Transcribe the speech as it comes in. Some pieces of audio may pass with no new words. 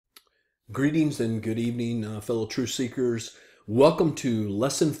Greetings and good evening, fellow truth seekers. Welcome to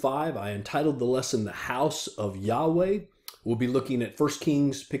Lesson 5. I entitled the lesson, The House of Yahweh. We'll be looking at 1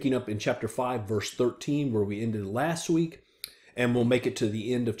 Kings, picking up in chapter 5, verse 13, where we ended last week, and we'll make it to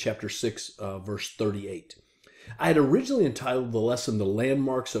the end of chapter 6, verse 38. I had originally entitled the lesson, The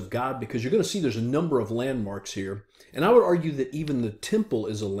Landmarks of God, because you're going to see there's a number of landmarks here. And I would argue that even the temple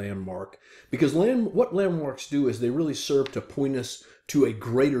is a landmark, because what landmarks do is they really serve to point us to a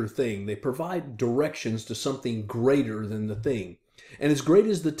greater thing. They provide directions to something greater than the thing. And as great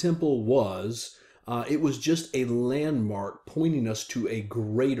as the temple was, it was just a landmark pointing us to a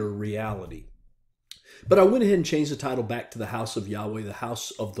greater reality. But I went ahead and changed the title back to the House of Yahweh, the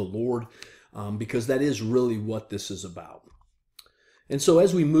House of the Lord, because that is really what this is about. And so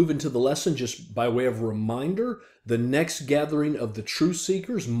as we move into the lesson, just by way of a reminder, the next gathering of the Truth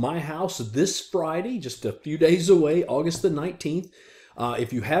Seekers, my house, this Friday, just a few days away, August the 19th.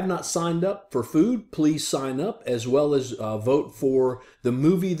 If you have not signed up for food, please sign up, as well as vote for the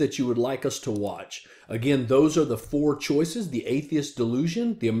movie that you would like us to watch. Again, those are the four choices: The Atheist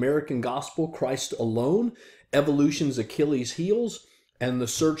Delusion, The American Gospel, Christ Alone, Evolution's Achilles Heels, and The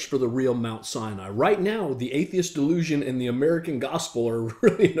Search for the Real Mount Sinai. Right now, The Atheist Delusion and The American Gospel are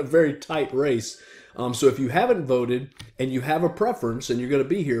really in a very tight race. So if you haven't voted and you have a preference and you're going to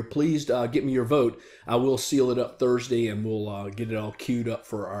be here, please get me your vote. I will seal it up Thursday and we'll get it all queued up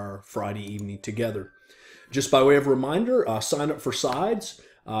for our Friday evening together. Just by way of reminder, sign up for sides.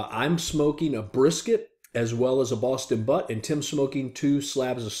 I'm smoking a brisket as well as a Boston butt, and Tim's smoking 2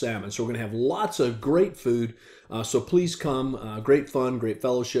 slabs of salmon. So we're going to have lots of great food. So please come. Great fun, great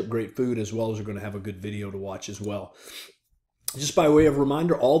fellowship, great food, as well as we're going to have a good video to watch as well. Just by way of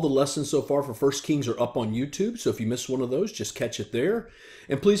reminder, all the lessons so far for 1 Kings are up on YouTube, so if you missed one of those, just catch it there.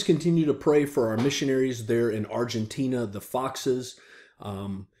 And please continue to pray for our missionaries there in Argentina, the Foxes,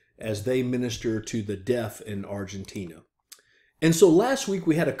 as they minister to the deaf in Argentina. And so last week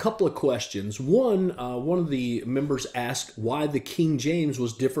we had a couple of questions. One of the members asked why the King James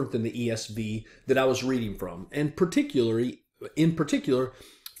was different than the ESV that I was reading from. And in particular,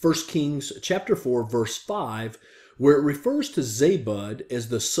 1 Kings chapter 4, verse 5, where it refers to Zabud as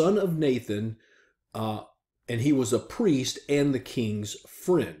the son of Nathan, and he was a priest and the king's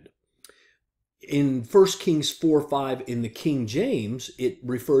friend. In 1 Kings 4:5 in the King James, it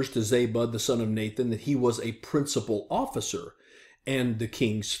refers to Zabud, the son of Nathan, that he was a principal officer and the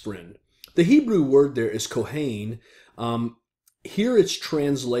king's friend. The Hebrew word there is Kohen. Here it's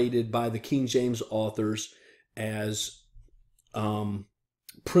translated by the King James authors as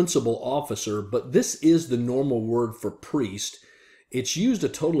principal officer, but this is the normal word for priest. It's used a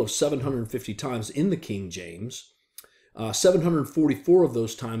total of 750 times in the King James. 744 of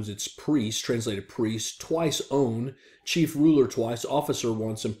those times it's priest, translated priest, twice own, chief ruler twice, officer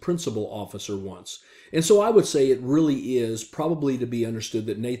once, and principal officer once. And so I would say it really is probably to be understood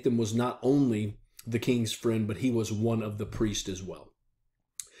that Nathan was not only the king's friend, but he was one of the priests as well.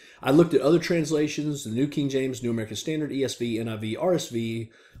 I looked at other translations, the New King James, New American Standard, ESV, NIV, RSV,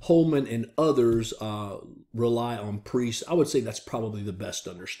 Holman, and others rely on priests. I would say that's probably the best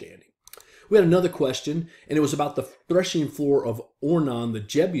understanding. We had another question, and it was about the threshing floor of Ornan, the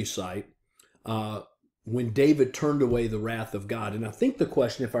Jebusite, when David turned away the wrath of God. And I think the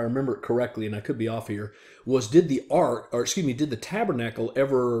question, if I remember it correctly, and I could be off here, was did the tabernacle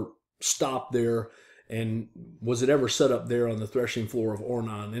ever stop there? And was it ever set up there on the threshing floor of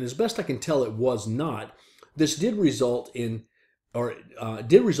Ornan? And as best I can tell, it was not. This did result in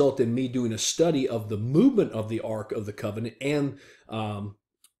me doing a study of the movement of the Ark of the Covenant and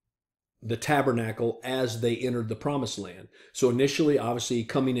the tabernacle as they entered the Promised Land. So initially, obviously,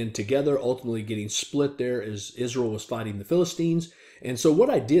 coming in together, ultimately getting split there as Israel was fighting the Philistines. And so what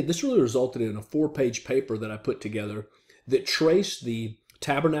I did, this really resulted in a 4-page paper that I put together that traced the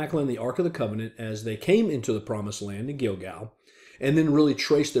tabernacle and the Ark of the Covenant as they came into the Promised Land in Gilgal, and then really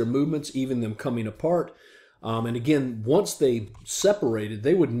traced their movements, even them coming apart. And again, once they separated,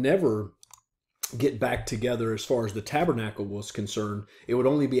 they would never get back together as far as the tabernacle was concerned. It would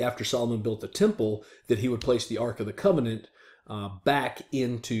only be after Solomon built the temple that he would place the Ark of the Covenant back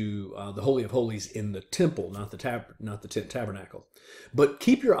into the Holy of Holies in the temple, not the tent tabernacle. But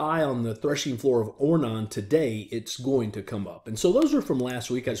keep your eye on the threshing floor of Ornan today. It's going to come up. And so those are from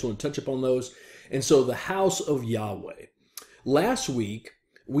last week. I just want to touch upon those. And so the house of Yahweh. Last week,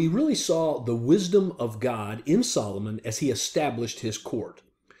 we really saw the wisdom of God in Solomon as he established his court.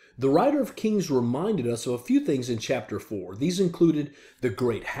 The writer of Kings reminded us of a few things in chapter 4. These included the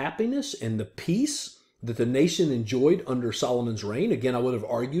great happiness and the peace that the nation enjoyed under Solomon's reign. Again, I would have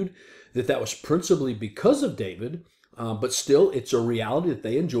argued that that was principally because of David, but still it's a reality that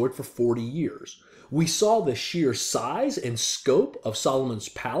they enjoyed for 40 years. We saw the sheer size and scope of Solomon's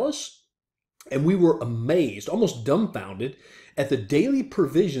palace, and we were amazed, almost dumbfounded, at the daily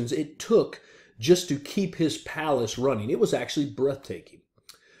provisions it took just to keep his palace running. It was actually breathtaking.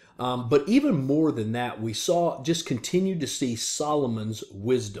 But even more than that, we continued to see Solomon's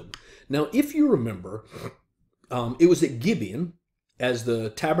wisdom. Now, if you remember, it was at Gibeon, as the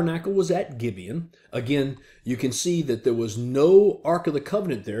tabernacle was at Gibeon. Again, you can see that there was no Ark of the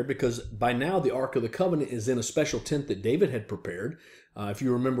Covenant there, because by now the Ark of the Covenant is in a special tent that David had prepared. If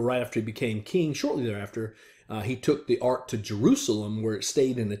you remember, right after he became king, shortly thereafter, he took the Ark to Jerusalem, where it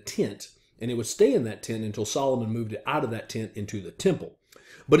stayed in a tent, and it would stay in that tent until Solomon moved it out of that tent into the temple.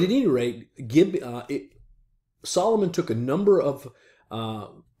 But at any rate, Solomon took a number of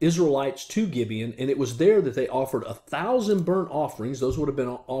Israelites to Gibeon, and it was there that they offered 1,000 burnt offerings. Those would have been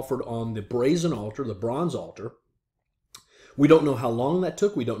offered on the brazen altar, the bronze altar. We don't know how long that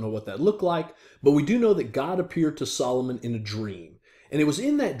took. We don't know what that looked like, but we do know that God appeared to Solomon in a dream. And it was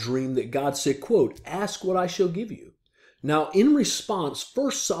in that dream that God said, quote, "Ask what I shall give you." Now, in response,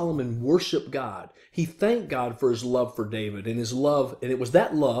 first Solomon worshiped God. He thanked God for his love for David and his love, and it was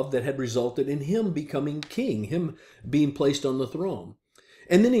that love that had resulted in him becoming king, him being placed on the throne.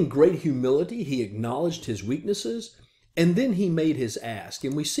 And then in great humility, he acknowledged his weaknesses, and then he made his ask.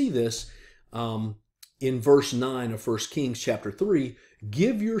 And we see this in verse 9 of 1 Kings chapter 3.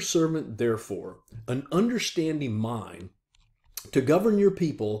 "Give your servant, therefore, an understanding mind to govern your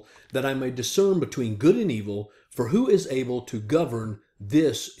people, that I may discern between good and evil, for who is able to govern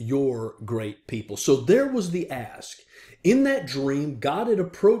this your great people?" So there was the ask. In that dream, God had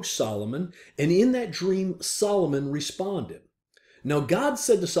approached Solomon, and in that dream, Solomon responded. Now God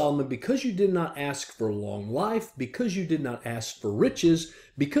said to Solomon, because you did not ask for long life, because you did not ask for riches,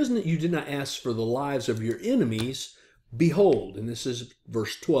 because you did not ask for the lives of your enemies, behold, and this is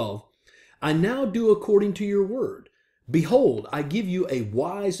verse 12, "I now do according to your word. Behold, I give you a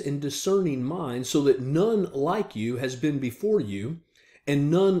wise and discerning mind, so that none like you has been before you,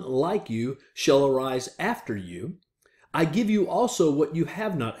 and none like you shall arise after you. I give you also what you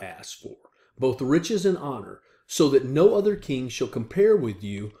have not asked for, both riches and honor, so that no other king shall compare with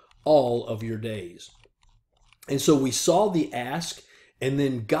you all of your days." And so we saw the ask, and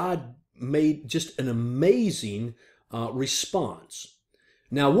then God made just an amazing response.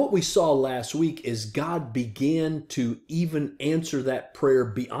 Now, what we saw last week is God began to even answer that prayer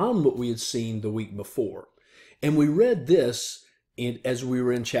beyond what we had seen the week before. And we read this as we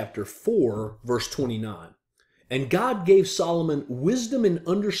were in chapter 4, verse 29. "And God gave Solomon wisdom and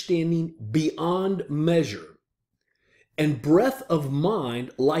understanding beyond measure, and breadth of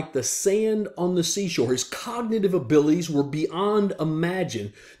mind like the sand on the seashore." His cognitive abilities were beyond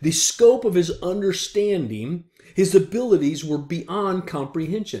imagine. The scope of his understanding, his abilities were beyond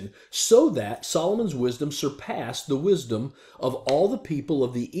comprehension, so that Solomon's wisdom surpassed the wisdom of all the people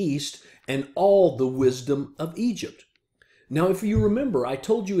of the East and all the wisdom of Egypt. Now, if you remember, I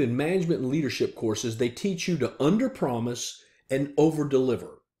told you in management and leadership courses, they teach you to underpromise and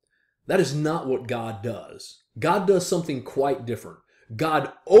overdeliver. That is not what God does. God does something quite different.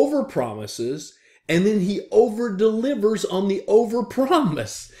 God overpromises, and then he over-delivers on the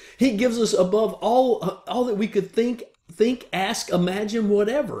overpromise. He gives us above all that we could think, ask, imagine,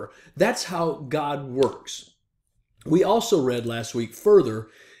 whatever. That's how God works. We also read last week further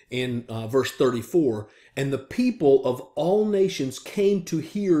in verse 34, "And the people of all nations came to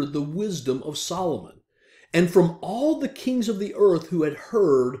hear the wisdom of Solomon, and from all the kings of the earth who had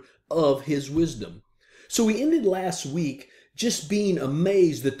heard of his wisdom." So we ended last week just being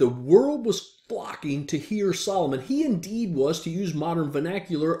amazed that the world was flocking to hear Solomon. He indeed was, to use modern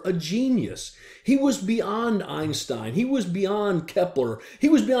vernacular, a genius. He was beyond Einstein. He was beyond Kepler. He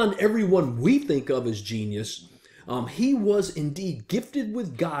was beyond everyone we think of as genius. He was indeed gifted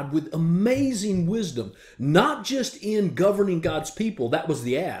with God with amazing wisdom, not just in governing God's people, that was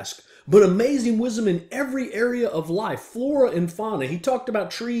the ask, but amazing wisdom in every area of life, flora and fauna. He talked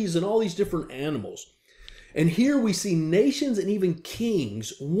about trees and all these different animals. And here we see nations and even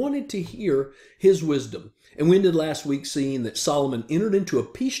kings wanted to hear his wisdom. And we ended last week seeing that Solomon entered into a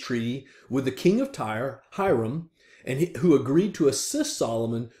peace treaty with the king of Tyre, Hiram, who agreed to assist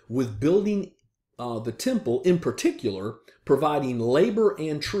Solomon with building the temple, in particular, providing labor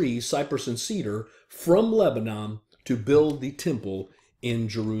and trees, cypress and cedar, from Lebanon to build the temple in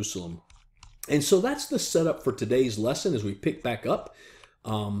Jerusalem. And so that's the setup for today's lesson as we pick back up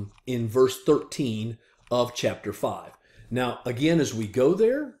in verse 13 of chapter 5. Now, again, as we go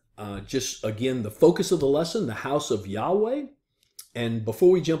there, just again, the focus of the lesson, the house of Yahweh. And before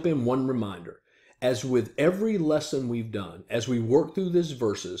we jump in, one reminder. as with every lesson we've done, as we work through these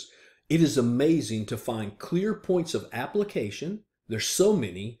verses, it is amazing to find clear points of application. There's so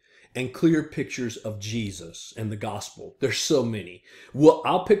many, and clear pictures of Jesus and the gospel. There's so many. Well,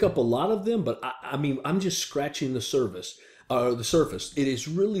 I'll pick up a lot of them, but I mean, I'm just scratching the surface. It is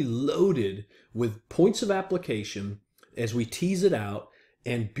really loaded with points of application as we tease it out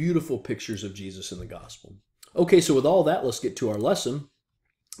and beautiful pictures of Jesus in the gospel. Okay, so with all that, let's get to our lesson.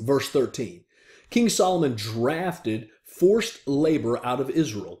 Verse 13. King Solomon drafted forced labor out of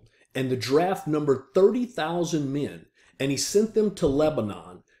Israel, and the draft numbered 30,000 men, and he sent them to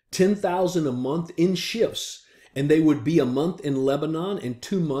Lebanon, 10,000 a month in shifts, and they would be a month in Lebanon and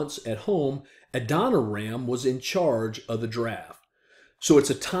 2 months at home. Adoniram was in charge of the draft. So it's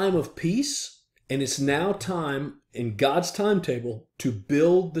a time of peace, and it's now time in God's timetable to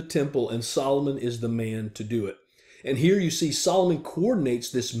build the temple, and Solomon is the man to do it. And here you see Solomon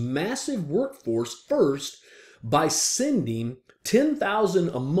coordinates this massive workforce first by sending 10,000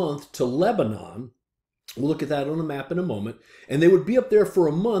 a month to Lebanon. We'll look at that on a map in a moment. And they would be up there for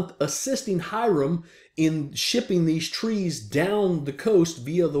a month assisting Hiram in shipping these trees down the coast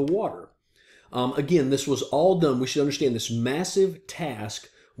via the water. Again, this was all done. We should understand this massive task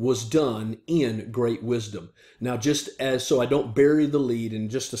was done in great wisdom. Now, just as so I don't bury the lead and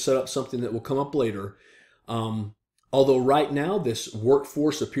just to set up something that will come up later, although right now this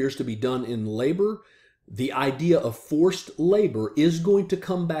workforce appears to be done in labor, the idea of forced labor is going to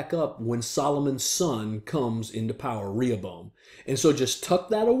come back up when Solomon's son comes into power, Rehoboam. And so just tuck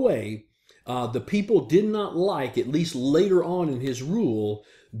that away. The people did not like, at least later on in his rule,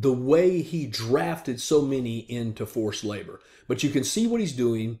 the way he drafted so many into forced labor. But you can see what he's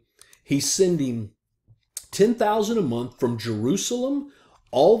doing. He's sending 10,000 a month from Jerusalem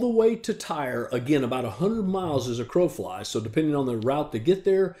all the way to Tyre, again, about 100 miles as a crow flies. So depending on the route to get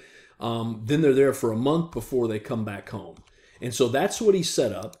there, then they're there for a month before they come back home. And so that's what he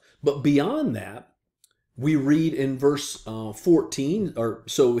set up. But beyond that, we read in verse 14,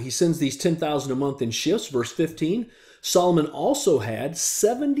 so he sends these 10,000 a month in shifts. Verse 15, Solomon also had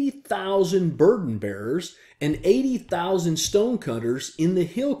 70,000 burden bearers and 80,000 stone cutters in the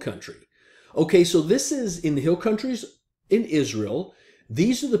hill country. Okay, so this is in the hill countries in Israel.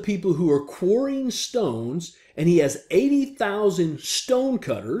 These are the people who are quarrying stones, and he has 80,000 stone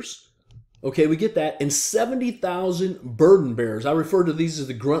cutters. Okay, we get that, and 70,000 burden bearers. I refer to these as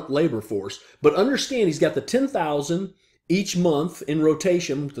the grunt labor force. But understand, he's got the 10,000 each month in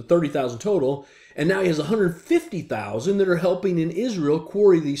rotation, the 30,000 total, and now he has 150,000 that are helping in Israel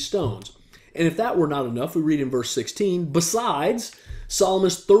quarry these stones. And if that were not enough, we read in verse 16, besides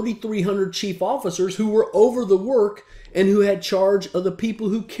Solomon's 3,300 chief officers who were over the work and who had charge of the people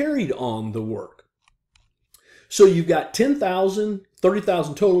who carried on the work. So you've got 10,000,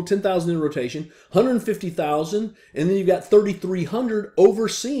 30,000 total, 10,000 in rotation, 150,000, and then you've got 3,300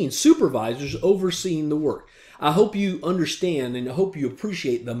 overseeing, supervisors overseeing the work. I hope you understand and I hope you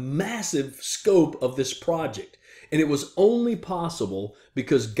appreciate the massive scope of this project. And it was only possible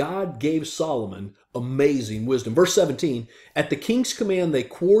because God gave Solomon amazing wisdom. Verse 17, at the king's command, they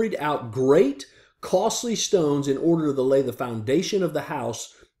quarried out great, costly stones in order to lay the foundation of the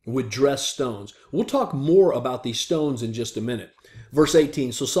house with dressed stones. We'll talk more about these stones in just a minute. Verse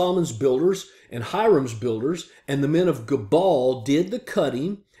 18, so Solomon's builders and Hiram's builders and the men of Gebal did the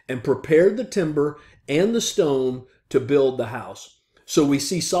cutting and prepared the timber and the stone to build the house. So we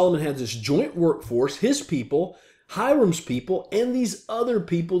see Solomon had this joint workforce, his people, Hiram's people, and these other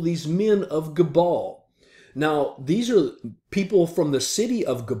people, these men of Gebal. Now, these are people from the city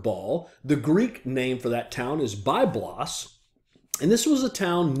of Gebal. The Greek name for that town is Byblos. And this was a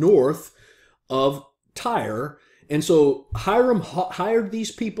town north of Tyre. And so Hiram hired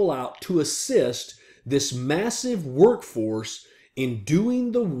these people out to assist this massive workforce in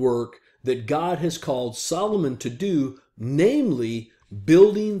doing the work that God has called Solomon to do, namely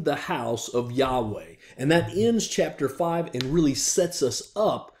building the house of Yahweh. And that ends chapter 5 and really sets us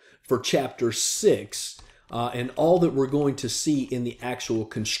up for chapter 6 and all that we're going to see in the actual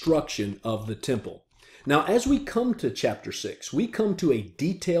construction of the temple. Now, as we come to chapter 6, we come to a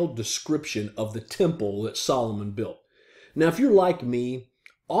detailed description of the temple that Solomon built. Now, if you're like me,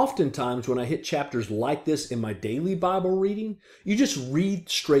 oftentimes when I hit chapters like this in my daily Bible reading, you just read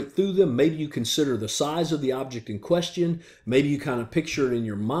straight through them. Maybe you consider the size of the object in question. Maybe you kind of picture it in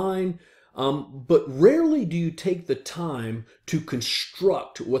your mind. But rarely do you take the time to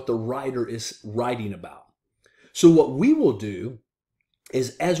construct what the writer is writing about. So what we will do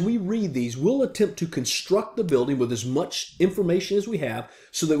is as we read these, we'll attempt to construct the building with as much information as we have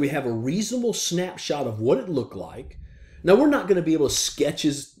so that we have a reasonable snapshot of what it looked like. Now, we're not going to be able to sketch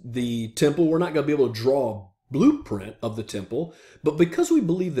the temple. We're not going to be able to draw a blueprint of the temple. But because we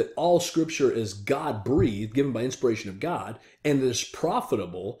believe that all Scripture is God-breathed, given by inspiration of God, and is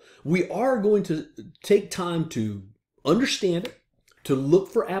profitable, we are going to take time to understand it, to look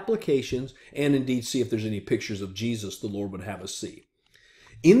for applications, and indeed see if there's any pictures of Jesus the Lord would have us see.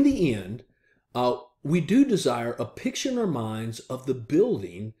 In the end, we do desire a picture in our minds of the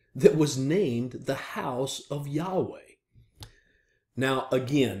building that was named the house of Yahweh. Now,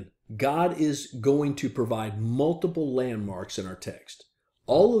 again, God is going to provide multiple landmarks in our text.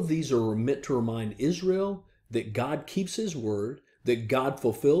 All of these are meant to remind Israel that God keeps His word, that God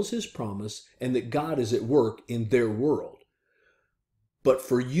fulfills His promise, and that God is at work in their world. But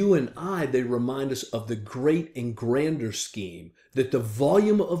for you and I, they remind us of the great and grander scheme, that the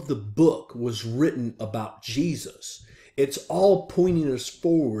volume of the book was written about Jesus. It's all pointing us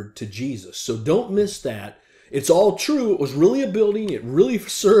forward to Jesus. So don't miss that. It's all true. It was really a building. It really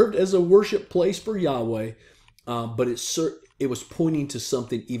served as a worship place for Yahweh. But it was pointing to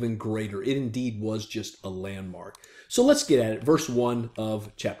something even greater. It indeed was just a landmark. So let's get at it. Verse 1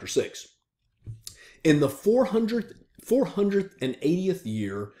 of chapter 6. In the 480th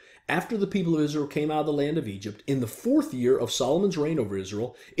year, after the people of Israel came out of the land of Egypt, in the 4th year of Solomon's reign over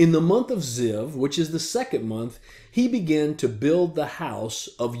Israel, in the month of Ziv, which is the 2nd month, he began to build the house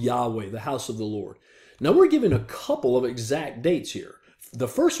of Yahweh, the house of the Lord. Now we're given a couple of exact dates here. The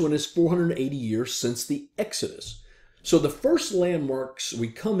first one is 480 years since the Exodus. So the first landmarks we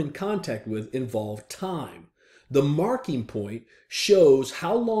come in contact with involve time. The marking point shows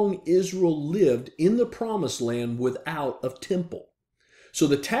how long Israel lived in the promised land without a temple. So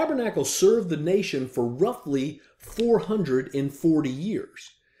the tabernacle served the nation for roughly 440 years.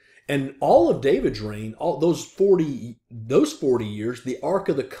 And all of David's reign, all those 40 years, the Ark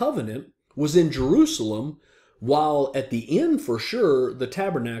of the Covenant was in Jerusalem, while at the end, for sure, the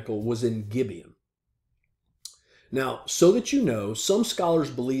tabernacle was in Gibeon. Now, so that you know, some scholars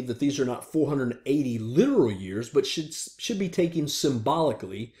believe that these are not 480 literal years, but should be taken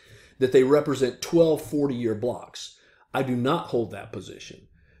symbolically, that they represent 12 40-year blocks. I do not hold that position.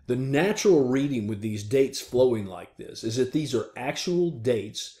 The natural reading with these dates flowing like this is that these are actual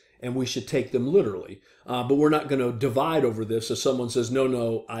dates and we should take them literally. But we're not going to divide over this if someone says,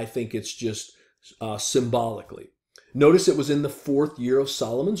 no, I think it's just symbolically. Notice it was in the 4th year of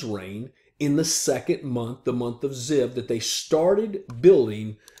Solomon's reign, in the 2nd month, the month of Ziv, that they started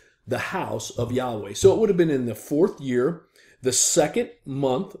building the house of Yahweh. So it would have been in the 4th year, the 2nd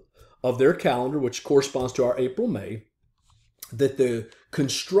month of their calendar, which corresponds to our April, May, that the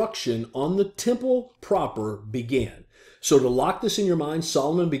construction on the temple proper began. So to lock this in your mind,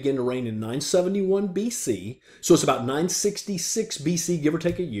 Solomon began to reign in 971 BC. So it's about 966 BC, give or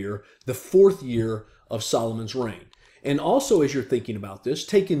take a year, the 4th year of Solomon's reign. And also, as you're thinking about this,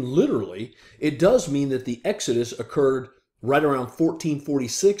 taken literally, it does mean that the Exodus occurred right around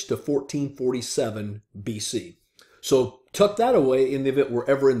 1446 to 1447 BC. So tuck that away in the event we're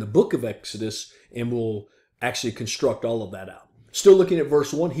ever in the book of Exodus, and we'll actually construct all of that out. Still looking at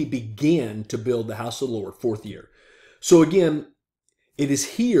verse 1, he began to build the house of the Lord, 4th year. So again, it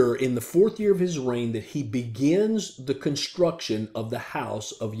is here in the 4th year of his reign that he begins the construction of the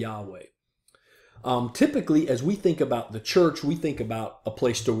house of Yahweh. Typically, as we think about the church, we think about a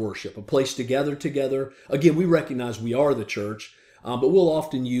place to worship, a place to gather together. Again, we recognize we are the church, but we'll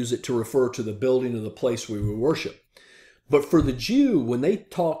often use it to refer to the building of the place where we worship. But for the Jew, when they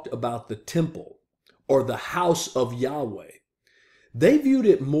talked about the temple or the house of Yahweh, they viewed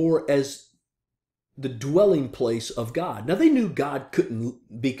it more as the dwelling place of God. Now, they knew God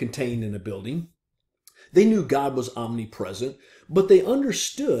couldn't be contained in a building. They knew God was omnipresent, but they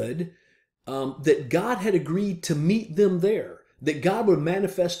understood that God had agreed to meet them there, that God would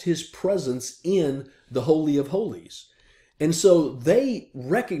manifest his presence in the Holy of Holies. And so they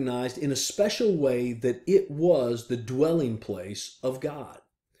recognized in a special way that it was the dwelling place of God.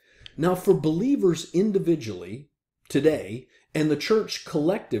 Now, for believers individually today and the church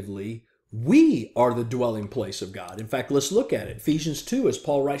collectively, we are the dwelling place of God. In fact, let's look at it. Ephesians 2, as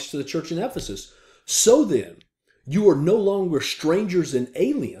Paul writes to the church in Ephesus. So then, you are no longer strangers and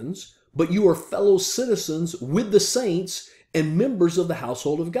aliens, but you are fellow citizens with the saints and members of the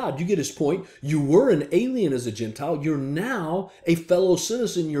household of God. You get his point. You were an alien as a Gentile. You're now a fellow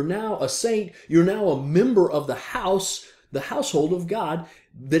citizen. You're now a saint. You're now a member of the household of God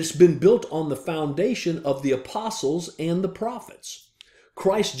that's been built on the foundation of the apostles and the prophets.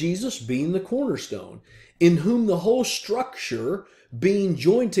 Christ Jesus being the cornerstone, in whom the whole structure being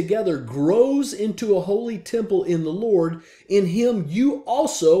joined together grows into a holy temple in the Lord. In him you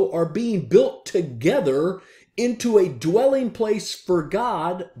also are being built together into a dwelling place for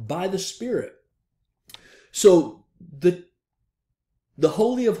God by the Spirit. So the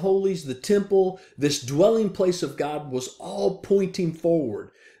Holy of Holies, the temple, this dwelling place of God was all pointing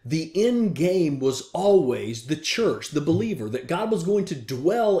forward. The end game was always the church, the believer, that God was going to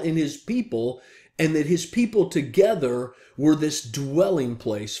dwell in his people and that his people together were this dwelling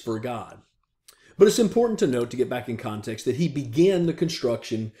place for God. But it's important to note, to get back in context, that he began the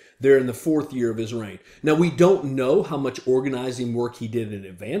construction there in the 4th year of his reign. Now, we don't know how much organizing work he did in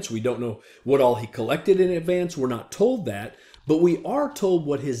advance. We don't know what all he collected in advance. We're not told that, but we are told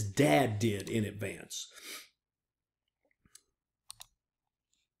what his dad did in advance.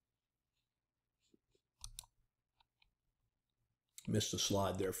 Missed a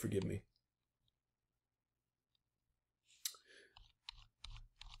slide there, forgive me.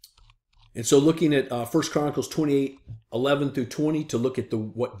 And so looking at 1 Chronicles 28, 11 through 20 to look at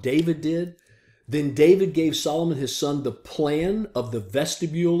what David did. Then David gave Solomon his son the plan of the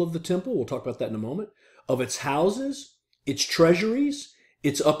vestibule of the temple. We'll talk about that in a moment. Of its houses, its treasuries,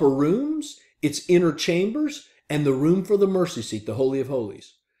 its upper rooms, its inner chambers, and the room for the mercy seat, the Holy of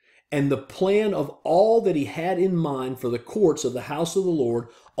Holies. And the plan of all that he had in mind for the courts of the house of the Lord,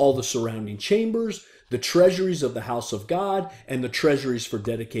 all the surrounding chambers, the treasuries of the house of God, and the treasuries for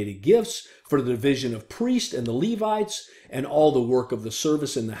dedicated gifts, for the division of priests and the Levites, and all the work of the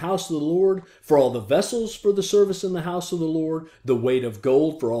service in the house of the Lord, for all the vessels for the service in the house of the Lord, the weight of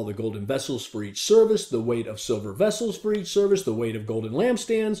gold for all the golden vessels for each service, the weight of silver vessels for each service, the weight of golden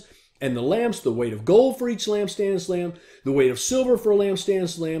lampstands, and the lamps, the weight of gold for each lampstand's lamp, the weight of silver for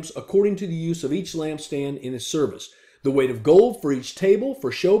lampstand's lamps, according to the use of each lampstand in its service, the weight of gold for each table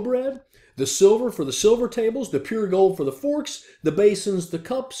for showbread, the silver for the silver tables, the pure gold for the forks, the basins, the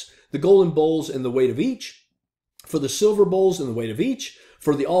cups, the golden bowls, and the weight of each, for the silver bowls and the weight of each,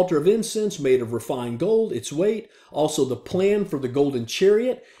 for the altar of incense made of refined gold, its weight, also the plan for the golden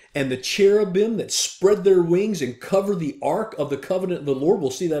chariot, and the cherubim that spread their wings and cover the ark of the covenant of the Lord. We'll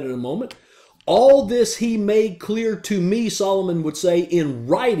see that in a moment. All this he made clear to me, Solomon would say, in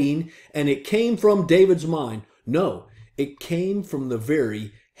writing, and it came from David's mind. No, it came from the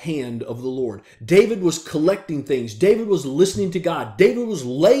very hand of the Lord. David was collecting things. David was listening to God. David was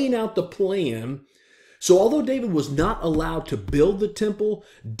laying out the plan. So although David was not allowed to build the temple,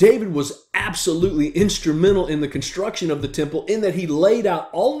 David was absolutely instrumental in the construction of the temple in that he laid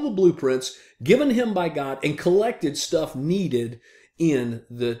out all of the blueprints given him by God and collected stuff needed in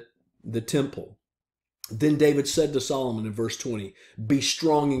the temple. Then David said to Solomon in verse 20, "Be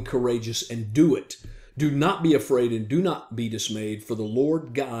strong and courageous and do it. Do not be afraid and do not be dismayed, for the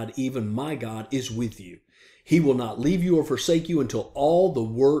Lord God, even my God, is with you. He will not leave you or forsake you until all the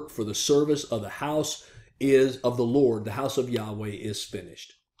work for the service of the house is of the Lord, the house of Yahweh, is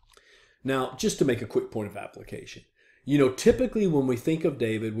finished." Now, just to make a quick point of application, typically when we think of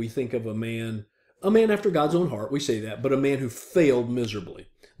David, we think of a man after God's own heart, we say that, but a man who failed miserably.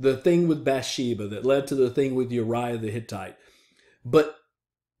 The thing with Bathsheba that led to the thing with Uriah the Hittite. But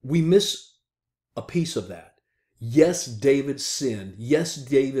we miss a piece of that. Yes, David sinned. Yes,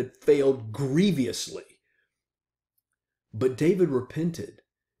 David failed grievously. But David repented.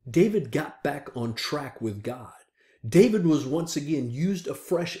 David got back on track with God. David was once again used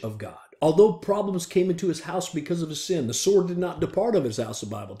afresh of God. Although problems came into his house because of his sin, the sword did not depart of his house, the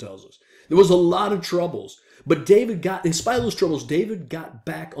Bible tells us. There was a lot of troubles. But in spite of those troubles, David got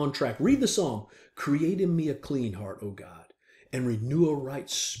back on track. Read the Psalm. "Create in me a clean heart, O God, and renew a right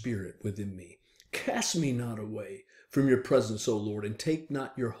spirit within me. Cast me not away from your presence, O Lord, and take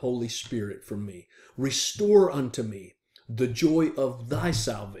not your Holy Spirit from me. Restore unto me the joy of thy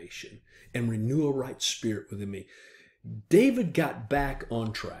salvation, and renew a right spirit within me." David got back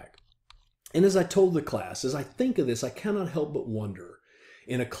on track. And as I told the class, as I think of this, I cannot help but wonder,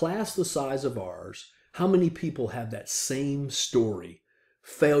 in a class the size of ours, how many people have that same story: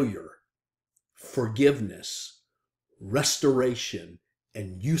 failure, forgiveness, restoration,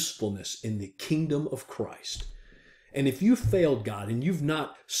 and usefulness in the kingdom of Christ. And if you failed God and you've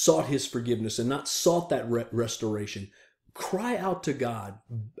not sought his forgiveness and not sought that restoration, cry out to God,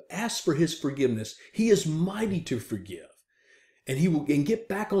 ask for his forgiveness. He is mighty to forgive. And get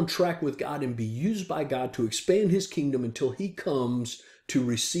back on track with God and be used by God to expand his kingdom until he comes to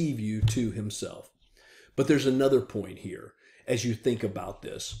receive you to himself. But there's another point here as you think about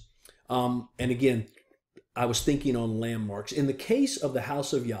this. And again, I was thinking on landmarks. In the case of the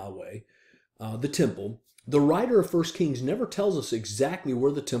house of Yahweh, the temple, the writer of 1 Kings never tells us exactly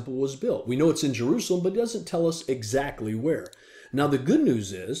where the temple was built. We know it's in Jerusalem, but it doesn't tell us exactly where. Now, the good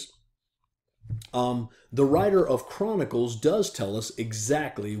news is the writer of Chronicles does tell us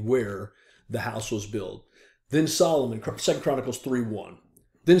exactly where the house was built. Then Solomon, 2 Chronicles 3:1.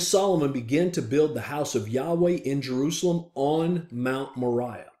 Then Solomon began to build the house of Yahweh in Jerusalem on Mount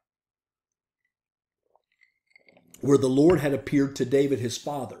Moriah, where the Lord had appeared to David his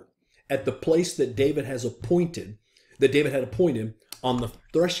father, at the place that David had appointed on the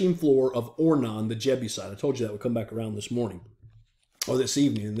threshing floor of Ornan the Jebusite. I told you that would come back around this morning, or this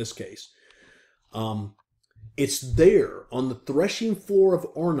evening in this case. It's there on the threshing floor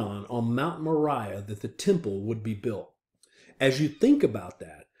of Ornan on Mount Moriah that the temple would be built. As you think about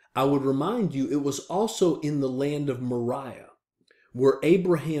that, I would remind you it was also in the land of Moriah where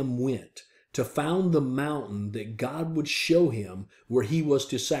Abraham went to found the mountain that God would show him where he was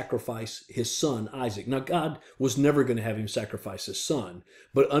to sacrifice his son Isaac. Now, God was never going to have him sacrifice his son,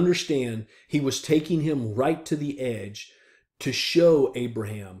 but understand he was taking him right to the edge to show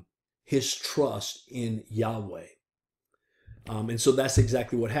Abraham his trust in Yahweh. And so that's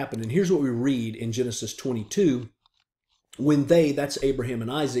exactly what happened. And here's what we read in Genesis 22. When they, that's Abraham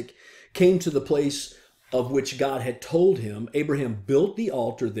and Isaac, came to the place of which God had told him, Abraham built the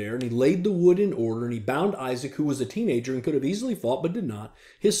altar there, and he laid the wood in order, and he bound Isaac, who was a teenager and could have easily fought but did not,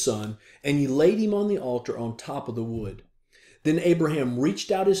 his son, and he laid him on the altar on top of the wood. Then Abraham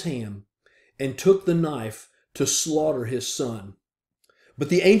reached out his hand and took the knife to slaughter his son. But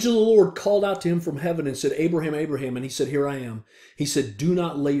the angel of the Lord called out to him from heaven and said, Abraham, Abraham. And he said, Here I am. He said, Do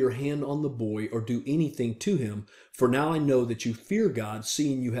not lay your hand on the boy or do anything to him, for now I know that you fear God,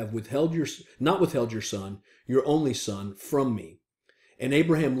 seeing you have not withheld your son, your only son, from me. And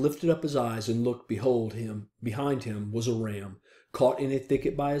Abraham lifted up his eyes and looked, behold, behind him was a ram, caught in a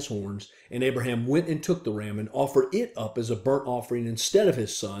thicket by his horns. And Abraham went and took the ram and offered it up as a burnt offering instead of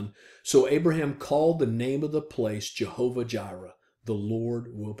his son. So Abraham called the name of the place Jehovah Jireh. The Lord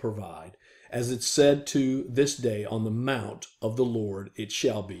will provide. As it's said to this day, on the mount of the Lord it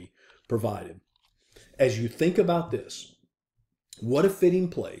shall be provided. As you think about this, what a fitting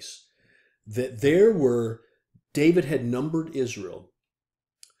place that there were, David had numbered Israel.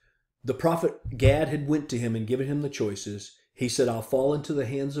 The prophet Gad had went to him and given him the choices. He said, I'll fall into the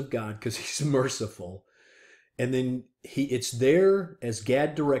hands of God because he's merciful. And then it's there, as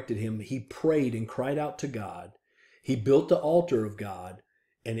Gad directed him, he prayed and cried out to God. He built the altar of God,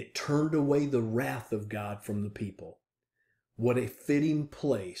 and it turned away the wrath of God from the people. What a fitting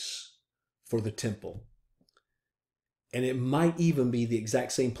place for the temple. And it might even be the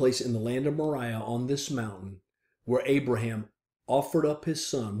exact same place in the land of Moriah on this mountain where Abraham offered up his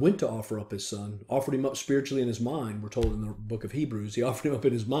son, went to offer up his son, offered him up spiritually in his mind. We're told in the book of Hebrews, he offered him up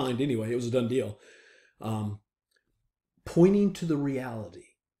in his mind anyway. It was a done deal. Pointing to the reality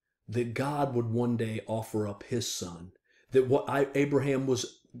that God would one day offer up his son, that what Abraham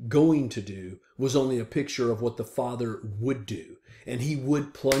was going to do was only a picture of what the Father would do, and he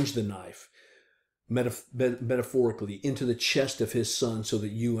would plunge the knife, metaphorically, into the chest of his son so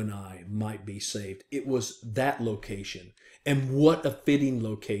that you and I might be saved. It was that location, and what a fitting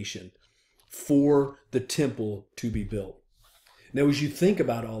location for the temple to be built. Now, as you think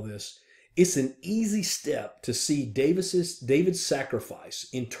about all this, it's an easy step to see David's sacrifice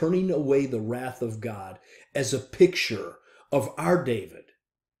in turning away the wrath of God as a picture of our David,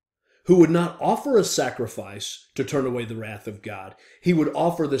 who would not offer a sacrifice to turn away the wrath of God. He would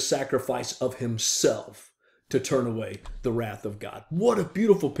offer the sacrifice of himself to turn away the wrath of God. What a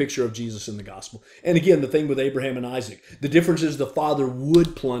beautiful picture of Jesus in the gospel. And again, the thing with Abraham and Isaac, the difference is the father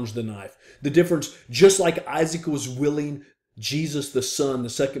would plunge the knife. The difference, just like Isaac was willing, Jesus, the Son, the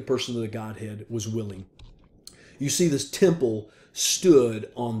second person of the Godhead, was willing. You see, this temple stood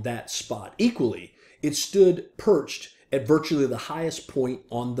on that spot. Equally, it stood perched at virtually the highest point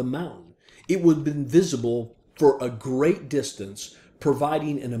on the mountain. It would have been visible for a great distance,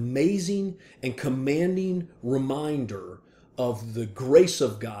 providing an amazing and commanding reminder of the grace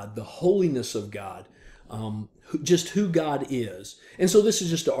of God, the holiness of God, just who God is. And so this is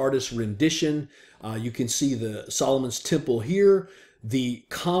just an artist's rendition. You can see the Solomon's temple here, the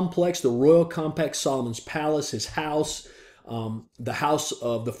complex, the royal complex, Solomon's palace, his house, the house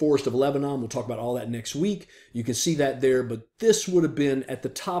of the forest of Lebanon. We'll talk about all that next week. You can see that there, but this would have been at the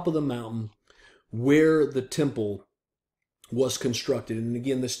top of the mountain where the temple was constructed. And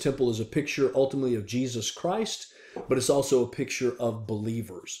again, this temple is a picture ultimately of Jesus Christ, but it's also a picture of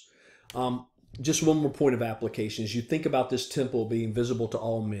believers. Just one more point of application. As you think about this temple being visible to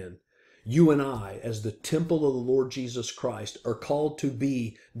all men, you and I, as the temple of the Lord Jesus Christ, are called to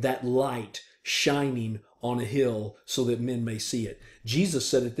be that light shining on a hill so that men may see it. Jesus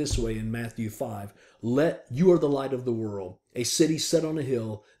said it this way in Matthew 5, You are the light of the world, a city set on a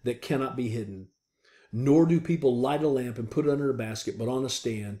hill that cannot be hidden. Nor do people light a lamp and put it under a basket, but on a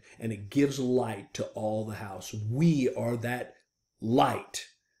stand, and it gives light to all the house. We are that light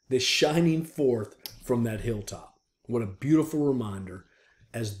that's shining forth from that hilltop. What a beautiful reminder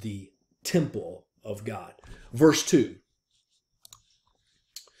as the temple of God. Verse 2.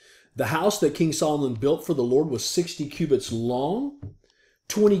 The house that King Solomon built for the Lord was 60 cubits long,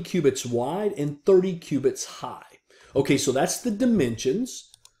 20 cubits wide, and 30 cubits high. Okay, so that's the dimensions.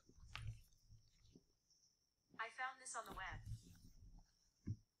 I found this on the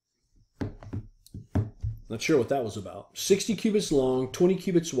web. Not sure what that was about. 60 cubits long, 20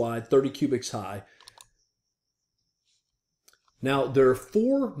 cubits wide, 30 cubits high. Now, there are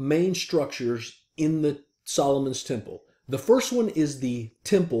four main structures in the Solomon's temple. The first one is the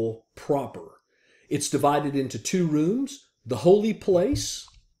temple proper. It's divided into two rooms, the holy place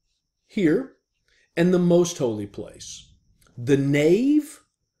here and the most holy place. The nave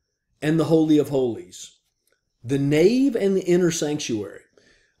and the holy of holies. The nave and the inner sanctuary.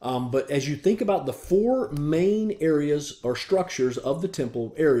 But as you think about the four main areas or structures of the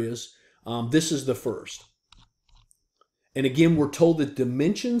temple areas, this is the first. And again, we're told the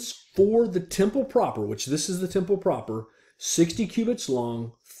dimensions for the temple proper, which this is the temple proper, 60 cubits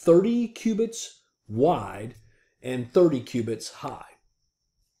long, 30 cubits wide, and 30 cubits high.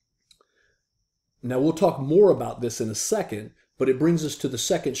 Now, we'll talk more about this in a second, but it brings us to the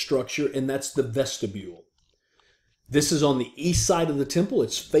second structure, and that's the vestibule. This is on the east side of the temple.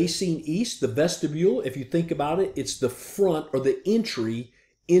 It's facing east. The vestibule, if you think about it, it's the front or the entry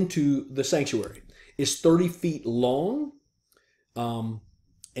into the sanctuary. It's 30 feet long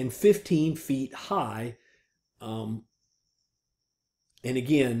and 15 feet high. And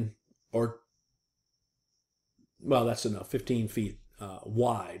again, that's enough, 15 feet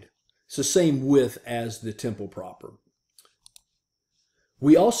wide. It's the same width as the temple proper.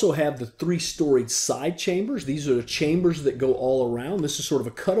 We also have the three-storied side chambers. These are the chambers that go all around. This is sort of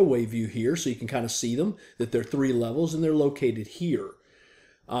a cutaway view here, so you can kind of see them, that they're three levels, and they're located here.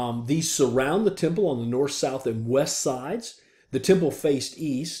 These surround the temple on the north, south, and west sides. The temple faced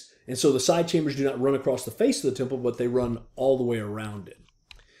east, and so the side chambers do not run across the face of the temple, but they run all the way around it.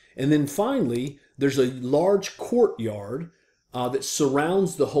 And then finally, there's a large courtyard that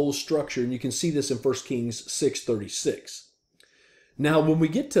surrounds the whole structure, and you can see this in 1 Kings 6:36. Now, when we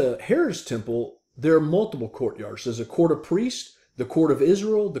get to Herod's temple, there are multiple courtyards. There's a court of priests, the court of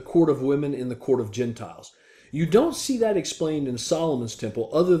Israel, the court of women, and the court of Gentiles. You don't see that explained in Solomon's temple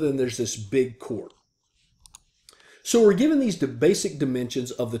other than there's this big court. So we're given these basic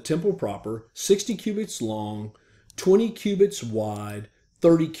dimensions of the temple proper, 60 cubits long, 20 cubits wide,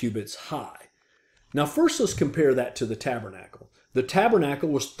 30 cubits high. Now first let's compare that to the tabernacle. The tabernacle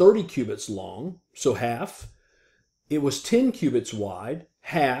was 30 cubits long, so half. It was 10 cubits wide,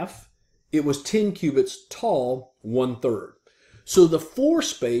 half. It was 10 cubits tall, 1/3. So the floor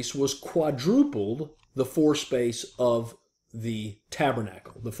space was quadrupled the floor space of the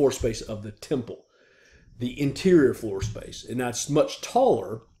tabernacle, the floor space of the temple, the interior floor space. And that's much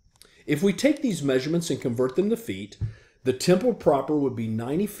taller. If we take these measurements and convert them to feet, the temple proper would be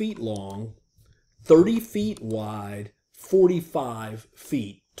 90 feet long, 30 feet wide, 45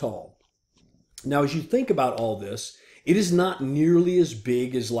 feet tall. Now, as you think about all this, it is not nearly as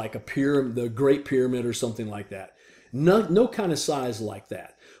big as like a pyramid, the Great Pyramid or something like that. No kind of size like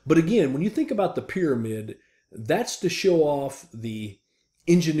that. But again, when you think about the pyramid, that's to show off the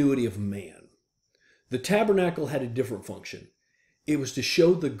ingenuity of man. The tabernacle had a different function. It was to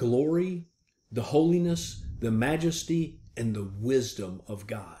show the glory, the holiness, the majesty, and the wisdom of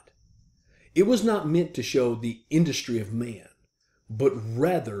God. It was not meant to show the industry of man, but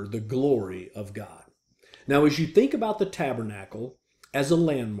rather the glory of God. Now, as you think about the tabernacle as a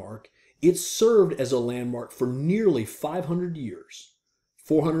landmark, it served as a landmark for nearly 500 years,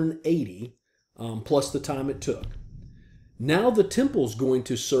 480 plus the time it took. Now the temple is going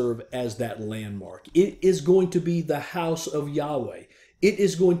to serve as that landmark. It is going to be the house of Yahweh. It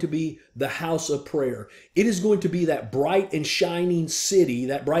is going to be the house of prayer. It is going to be that bright and shining city,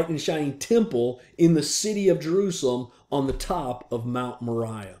 that bright and shining temple in the city of Jerusalem on the top of Mount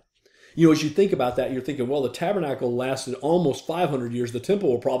Moriah. You know, as you think about that, you're thinking, well, the tabernacle lasted almost 500 years. The temple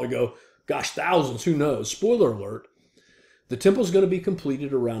will probably go, gosh, thousands, who knows? Spoiler alert. The temple is going to be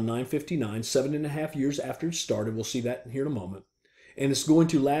completed around 959, 7.5 years after it started. We'll see that here in a moment. And it's going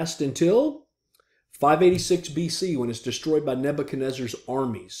to last until 586 BC, when it's destroyed by Nebuchadnezzar's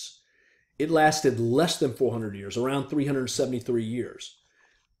armies. It lasted less than 400 years, around 373 years.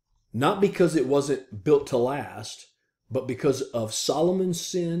 Not because it wasn't built to last, but because of Solomon's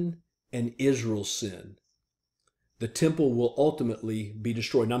sin and Israel's sin. the temple will ultimately be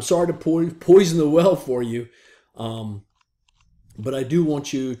destroyed. Now, I'm sorry to poison the well for you, but I do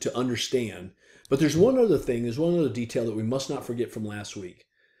want you to understand. But there's one other thing, there's one other detail that we must not forget from last week.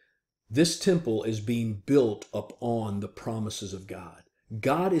 This temple is being built upon the promises of God.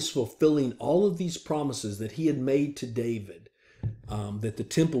 God is fulfilling all of these promises that he had made to David, that the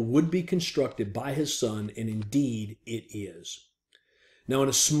temple would be constructed by his son, and indeed it is. Now, in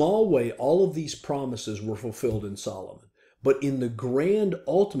a small way, all of these promises were fulfilled in Solomon, but in the grand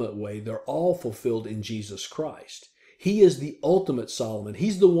ultimate way, they're all fulfilled in Jesus Christ. He is the ultimate Solomon.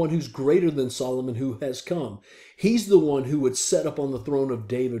 He's the one who's greater than Solomon who has come. He's the one who would set up on the throne of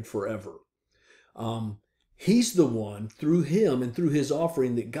David forever. He's the one, through him and through his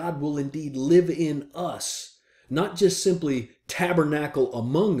offering, that God will indeed live in us, not just simply tabernacle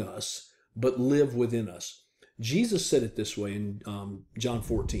among us, but live within us. Jesus said it this way in John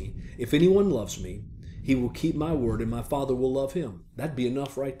 14. If anyone loves me, he will keep my word, and my Father will love him. That'd be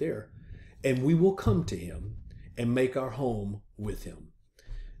enough right there. And we will come to him and make our home with him.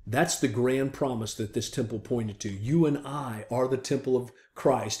 That's the grand promise that this temple pointed to. You and I are the temple of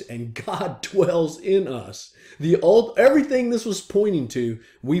Christ, and God dwells in us. Everything this was pointing to,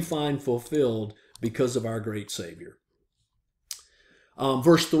 we find fulfilled because of our great Savior.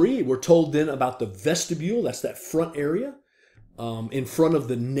 Verse 3, we're told then about the vestibule. That's that front area in front of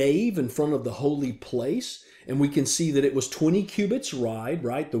the nave, in front of the holy place. And we can see that it was 20 cubits wide,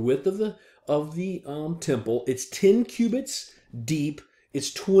 right? The width of the temple. It's 10 cubits deep.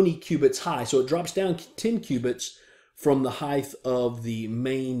 It's 20 cubits high. So it drops down 10 cubits from the height of the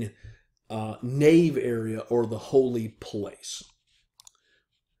main nave area or the holy place.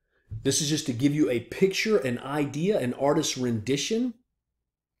 This is just to give you a picture, an idea, an artist's rendition,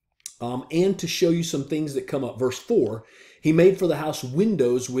 and to show you some things that come up. Verse 4, he made for the house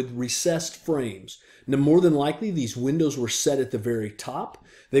windows with recessed frames. Now, more than likely, these windows were set at the very top.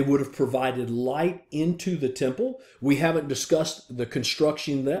 They would have provided light into the temple. We haven't discussed the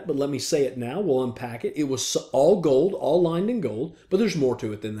construction of that, but let me say it now. We'll unpack it. It was all gold, all lined in gold, but there's more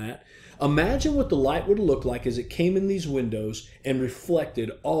to it than that. Imagine what the light would look like as it came in these windows and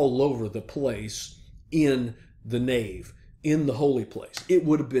reflected all over the place in the nave, in the holy place. It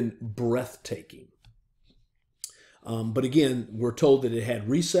would have been breathtaking. But again, we're told that it had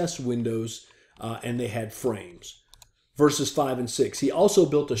recessed windows and they had frames. Verses 5 and 6, he also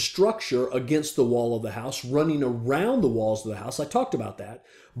built a structure against the wall of the house, running around the walls of the house. I talked about that,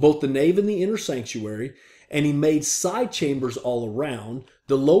 both the nave and the inner sanctuary, and he made side chambers all around.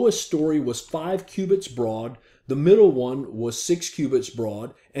 The lowest story was 5 cubits broad, the middle one was 6 cubits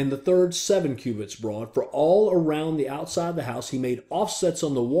broad, and the third 7 cubits broad. For all around the outside of the house, he made offsets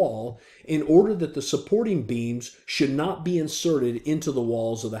on the wall in order that the supporting beams should not be inserted into the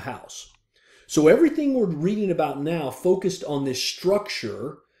walls of the house. So everything we're reading about now focused on this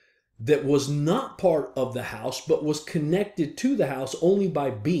structure that was not part of the house, but was connected to the house only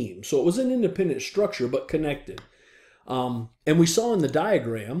by beams. So it was an independent structure, but connected. And we saw in the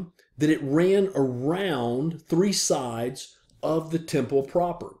diagram that it ran around 3 sides of the temple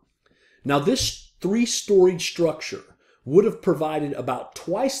proper. Now, this 3-storied structure would have provided about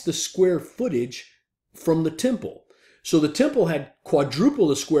twice the square footage from the temple. So the temple had quadruple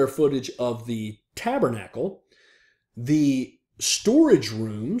the square footage of the tabernacle. The storage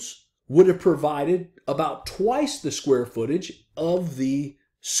rooms would have provided about twice the square footage of the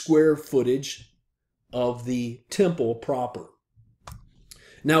temple proper.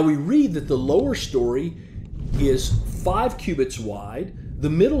 Now we read that the lower story is 5 cubits wide, the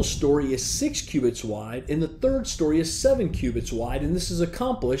middle story is 6 cubits wide, and the third story is 7 cubits wide, and this is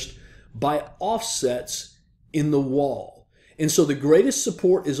accomplished by offsets in the wall. And so the greatest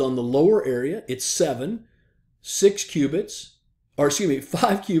support is on the lower area. It's 5 cubits,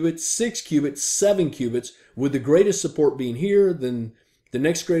 6 cubits, 7 cubits, with the greatest support being here, then the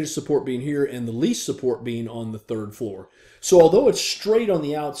next greatest support being here, and the least support being on the 3rd floor. So although it's straight on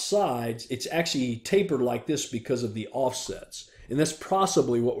the outsides, it's actually tapered like this because of the offsets. And that's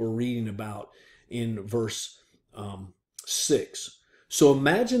possibly what we're reading about in verse 6. So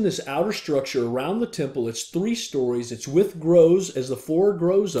imagine this outer structure around the temple. It's 3 stories. Its width grows as the floor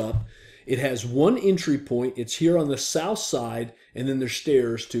grows up. It has 1 entry point. It's here on the south side, and then there's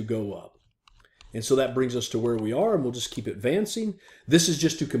stairs to go up. And so that brings us to where we are, and we'll just keep advancing. This is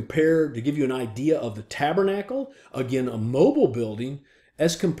just to compare, to give you an idea of the tabernacle. Again, a mobile building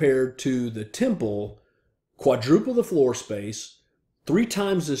as compared to the temple, quadruple the floor space, 3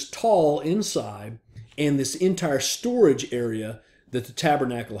 times as tall inside, and this entire storage area that the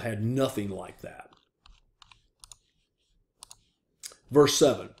tabernacle had nothing like that. Verse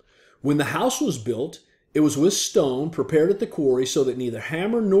 7, when the house was built, It was with stone prepared at the quarry, so that neither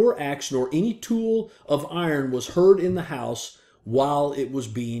hammer nor axe nor any tool of iron was heard in the house while it was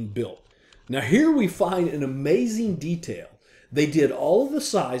being built. Now here we find an amazing detail. They did all of the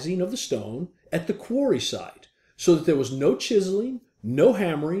sizing of the stone at the quarry site, so that there was no chiseling, no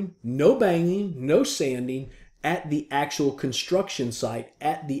hammering, no banging, no sanding at the actual construction site,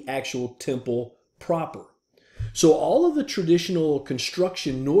 at the actual temple proper. So all of the traditional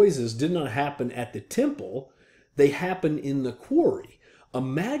construction noises did not happen at the temple, they happened in the quarry.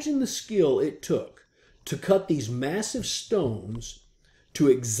 Imagine the skill it took to cut these massive stones to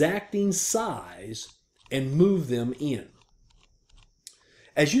exacting size and move them in.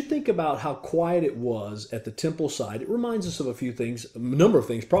 As you think about how quiet it was at the temple side, it reminds us of a few things, a number of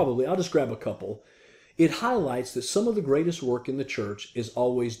things probably. I'll just grab a couple. It highlights that some of the greatest work in the church is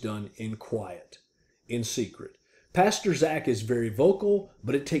always done in quiet, in secret. Pastor Zach is very vocal,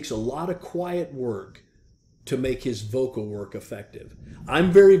 but it takes a lot of quiet work to make his vocal work effective.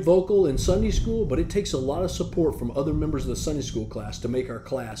 I'm very vocal in Sunday school, but it takes a lot of support from other members of the Sunday school class to make our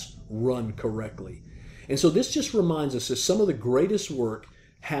class run correctly. And so this just reminds us that some of the greatest work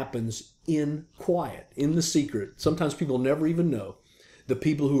happens in quiet, in the secret. Sometimes people never even know. The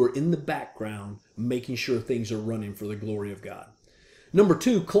people who are in the background making sure things are running for the glory of God. Number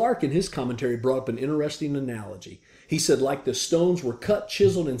two, Clark in his commentary brought up an interesting analogy. He said, like the stones were cut,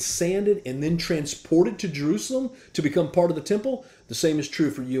 chiseled, and sanded and then transported to Jerusalem to become part of the temple, the same is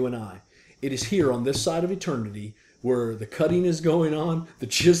true for you and I. It is here on this side of eternity where the cutting is going on, the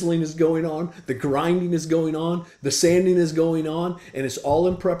chiseling is going on, the grinding is going on, the sanding is going on, and it's all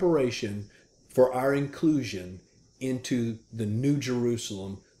in preparation for our inclusion into the New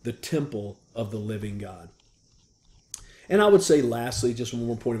Jerusalem, the temple of the living God. And I would say lastly, just one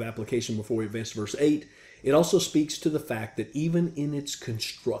more point of application before we advance to verse 8, it also speaks to the fact that even in its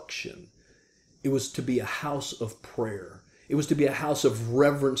construction, it was to be a house of prayer. It was to be a house of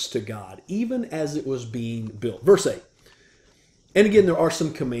reverence to God, even as it was being built. Verse 8. And again, there are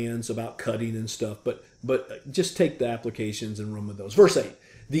some commands about cutting and stuff, but just take the applications and run with those. Verse 8.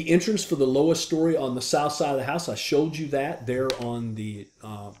 The entrance for the lowest story on the south side of the house, I showed you that there on the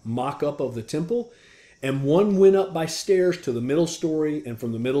mock-up of the temple. And one went up by stairs to the middle story, and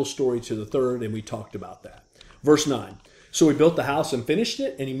from the middle story to the third, and we talked about that. Verse 9. So he built the house and finished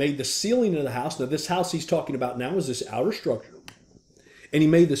it, and he made the ceiling of the house. Now this house he's talking about now is this outer structure. And he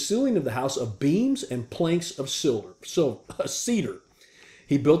made the ceiling of the house of beams and planks of cedar.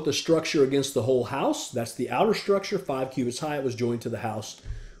 He built the structure against the whole house. That's the outer structure, 5 cubits high. It was joined to the house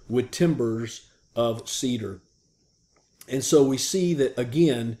with timbers of cedar. And so we see that,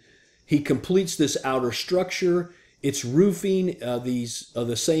 again, he completes this outer structure. Its roofing, these are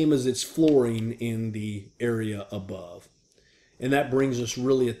the same as its flooring in the area above. And that brings us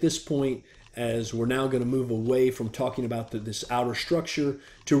really at this point, as we're now going to move away from talking about this outer structure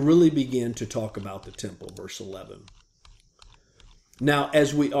to really begin to talk about the temple, verse 11. Now,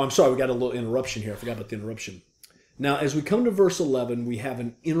 we got a little interruption here. I forgot about the interruption. Now, as we come to verse 11, we have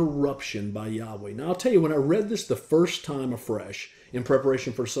an interruption by Yahweh. Now, I'll tell you, when I read this the first time afresh in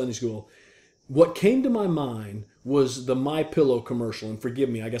preparation for Sunday school, what came to my mind was the MyPillow commercial. And forgive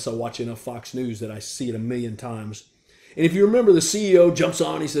me, I guess I watch enough Fox News that I see it a million times. And if you remember, the CEO jumps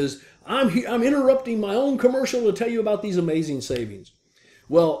on, he says, I'm interrupting my own commercial to tell you about these amazing savings.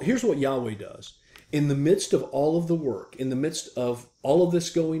 Well, here's what Yahweh does. In the midst of all of the work, in the midst of all of this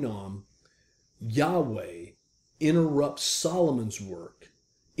going on, Yahweh interrupts Solomon's work,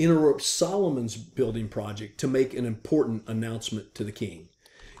 interrupts Solomon's building project to make an important announcement to the king.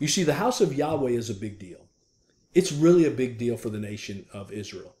 You see, the house of Yahweh is a big deal. It's really a big deal for the nation of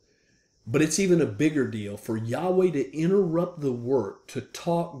Israel. But it's even a bigger deal for Yahweh to interrupt the work to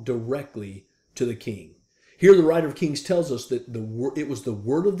talk directly to the king. Here the writer of Kings tells us that it was the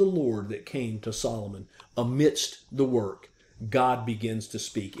word of the Lord that came to Solomon. Amidst the work, God begins to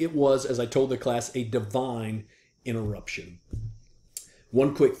speak. It was, as I told the class, a divine interruption.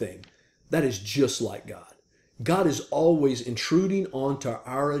 One quick thing. That is just like God. God is always intruding onto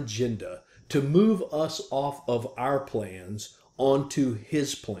our agenda to move us off of our plans onto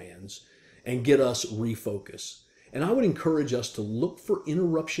His plans and get us refocused. And I would encourage us to look for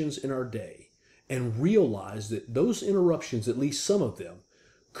interruptions in our day and realize that those interruptions, at least some of them,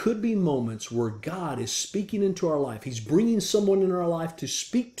 could be moments where God is speaking into our life. He's bringing someone in our life to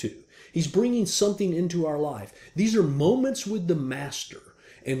speak to. He's bringing something into our life. These are moments with the Master,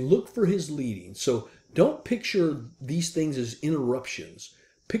 and look for His leading. So don't picture these things as interruptions.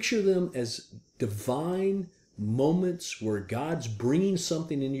 Picture them as divine moments where God's bringing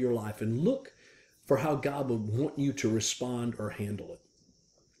something into your life, and look for how God would want you to respond or handle it.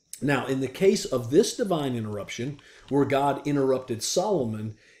 Now, in the case of this divine interruption, where God interrupted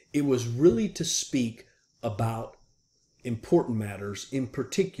Solomon, it was really to speak about important matters, in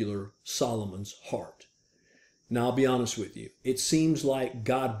particular Solomon's heart. Now, I'll be honest with you. It seems like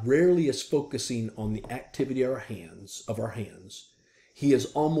God rarely is focusing on the activity of our hands. He is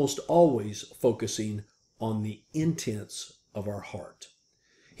almost always focusing on the intents of our heart.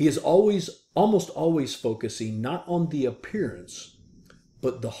 He is almost always focusing not on the appearance,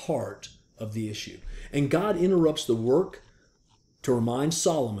 but the heart of the issue. And God interrupts the work to remind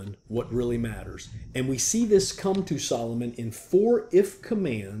Solomon what really matters. And we see this come to Solomon in 4 if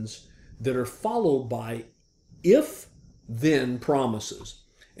commands that are followed by if-then promises.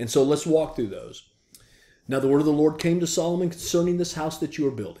 And so let's walk through those. Now the word of the Lord came to Solomon concerning this house that you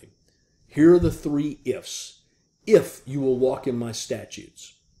are building. Here are the 3 ifs. If you will walk in my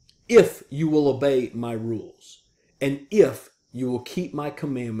statutes, if you will obey my rules, and if you will keep my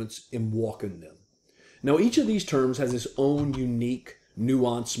commandments and walk in them. Now, each of these terms has its own unique,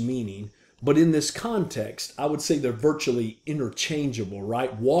 nuanced meaning, but in this context, I would say they're virtually interchangeable,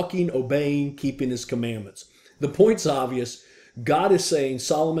 right? Walking, obeying, keeping his commandments. The point's obvious. God is saying,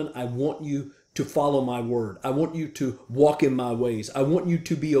 Solomon, I want you to follow my word. I want you to walk in my ways. I want you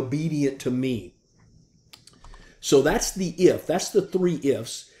to be obedient to me. So that's the if. That's the 3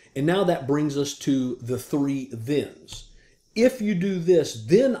 ifs. And now that brings us to the 3 thens. If you do this,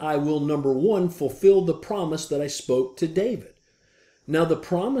 then I will, number 1, fulfill the promise that I spoke to David. Now, the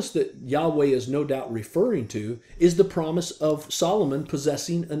promise that Yahweh is no doubt referring to is the promise of Solomon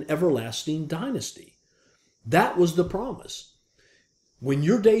possessing an everlasting dynasty. That was the promise. When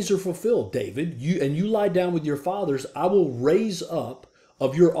your days are fulfilled, David, you lie down with your fathers, I will raise up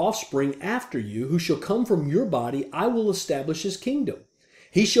of your offspring after you, who shall come from your body, I will establish his kingdom.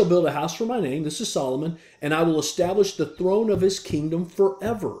 He shall build a house for my name, this is Solomon, and I will establish the throne of his kingdom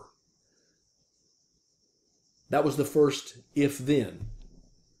forever. That was the first if-then.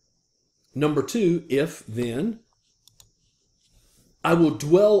 Number 2, if-then, I will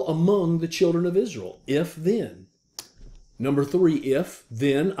dwell among the children of Israel. If-then. Number 3,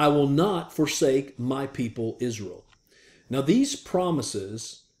 if-then, I will not forsake my people Israel. Now these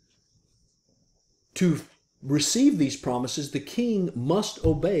promises, to receive these promises, the king must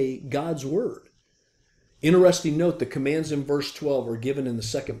obey God's word. Interesting note, the commands in verse 12 are given in the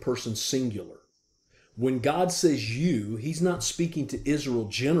second person singular. When God says you, he's not speaking to Israel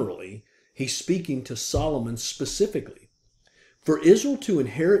generally, he's speaking to Solomon specifically. For Israel to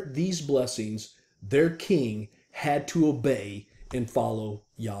inherit these blessings, their king had to obey and follow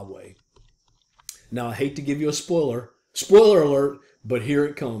Yahweh. Now, I hate to give you a spoiler alert, but here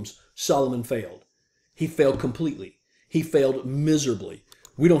it comes. Solomon failed. He failed completely. He failed miserably.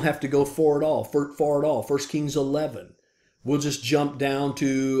 We don't have to go far at all. 1 Kings 11. We'll just jump down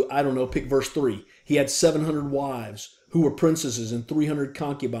to, pick verse 3. He had 700 wives who were princesses and 300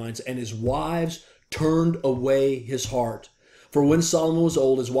 concubines, and his wives turned away his heart. For when Solomon was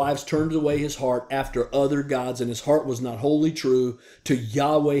old, his wives turned away his heart after other gods, and his heart was not wholly true to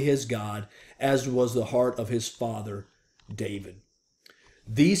Yahweh his God, as was the heart of his father David.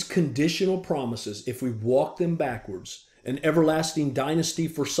 These conditional promises, if we walk them backwards, an everlasting dynasty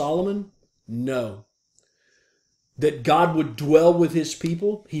for Solomon? No. That God would dwell with his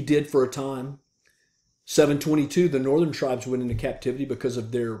people? He did for a time. 722, the northern tribes went into captivity because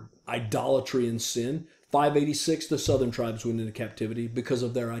of their idolatry and sin. 586, the southern tribes went into captivity because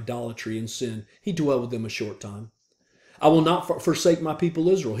of their idolatry and sin. He dwelled with them a short time. I will not forsake my people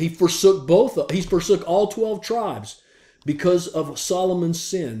Israel. He forsook he forsook all 12 tribes because of Solomon's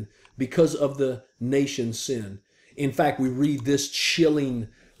sin, because of the nation's sin. In fact, we read this chilling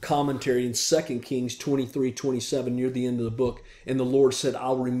commentary in 2 Kings 23:27 near the end of the book. And the Lord said,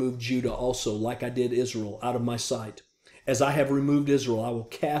 I'll remove Judah also, like I did Israel, out of my sight. As I have removed Israel, I will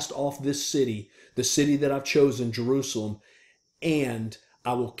cast off this city, the city that I've chosen, Jerusalem, and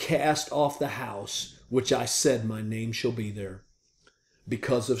I will cast off the house which I said my name shall be there.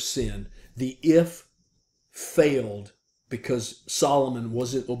 Because of sin. The if failed because Solomon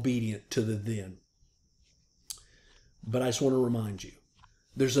wasn't obedient to the then. But I just want to remind you,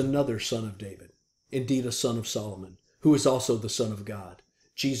 there's another son of David, indeed a son of Solomon, who is also the Son of God,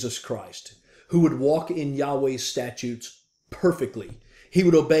 Jesus Christ, who would walk in Yahweh's statutes perfectly. He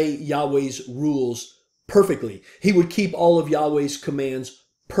would obey Yahweh's rules perfectly. He would keep all of Yahweh's commands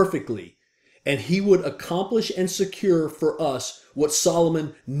perfectly. And he would accomplish and secure for us what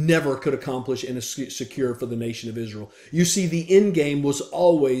Solomon never could accomplish and secure for the nation of Israel. You see, the end game was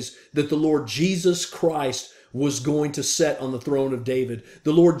always that the Lord Jesus Christ was going to set on the throne of David.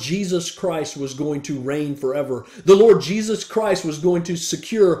 The Lord Jesus Christ was going to reign forever. The Lord Jesus Christ was going to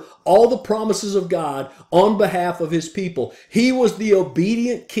secure all the promises of God on behalf of his people. He was the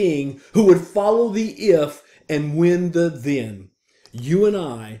obedient king who would follow the if and win the then. You and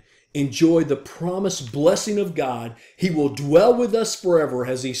I enjoy the promised blessing of God. He will dwell with us forever.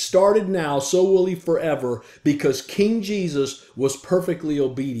 As he started now, so will he forever, because King Jesus was perfectly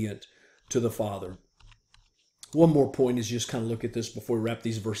obedient to the Father. One more point is just kind of look at this before we wrap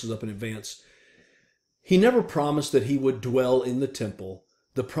these verses up in advance. He never promised that he would dwell in the temple.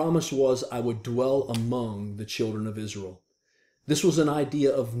 The promise was, I would dwell among the children of Israel. This was an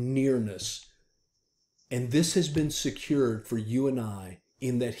idea of nearness. And this has been secured for you and I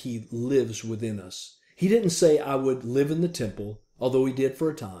in that he lives within us. He didn't say, I would live in the temple, although he did for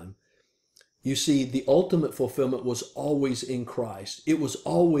a time. You see, the ultimate fulfillment was always in Christ. It was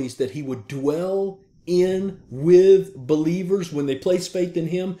always that he would dwell in with believers when they place faith in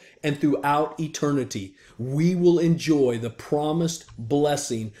him, and throughout eternity. We will enjoy the promised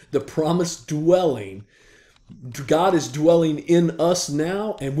blessing, the promised dwelling. God is dwelling in us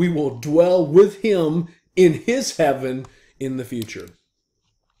now, and we will dwell with him in his heaven in the future.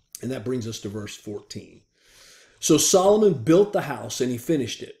 And that brings us to verse 14. So Solomon built the house and he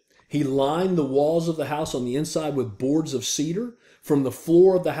finished it. He lined the walls of the house on the inside with boards of cedar. From the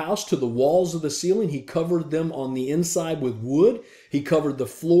floor of the house to the walls of the ceiling, he covered them on the inside with wood. He covered the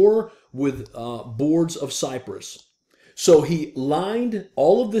floor with boards of cypress. So he lined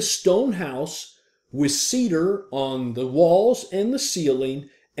all of this stone house with cedar on the walls and the ceiling,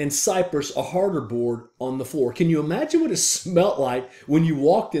 and cypress, a harder board, on the floor. Can you imagine what it smelled like when you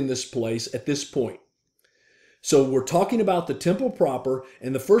walked in this place at this point? So we're talking about the temple proper,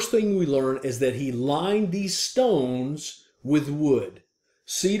 and the first thing we learn is that he lined these stones with wood.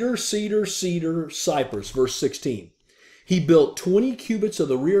 Cedar, cedar, cedar, cypress, verse 16. He built 20 cubits of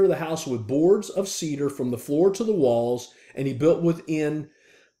the rear of the house with boards of cedar from the floor to the walls, and he built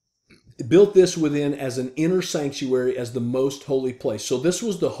this within as an inner sanctuary, as the most holy place. So this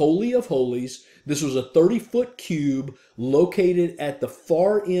was the Holy of Holies. This was a 30-foot cube located at the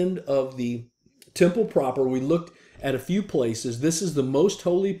far end of the temple proper. We looked at a few places. This is the most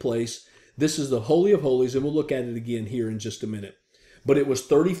holy place. This is the Holy of Holies, and we'll look at it again here in just a minute. But it was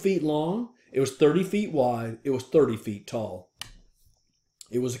 30 feet long. It was 30 feet wide. It was 30 feet tall.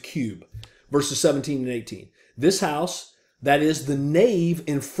 It was a cube. Verses 17 and 18. This house, that is the nave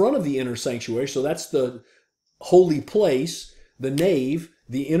in front of the inner sanctuary. So that's the holy place. The nave,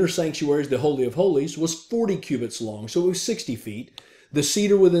 the inner sanctuary, the Holy of Holies, was 40 cubits long. So it was 60 feet. The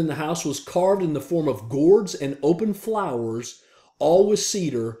cedar within the house was carved in the form of gourds and open flowers, all with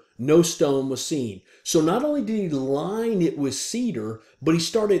cedar. No stone was seen. So not only did he line it with cedar, but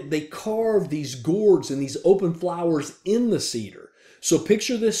they carved these gourds and these open flowers in the cedar. So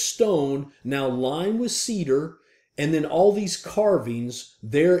picture this stone now lined with cedar, and then all these carvings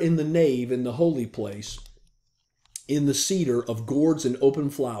there in the nave, in the holy place, in the cedar of gourds and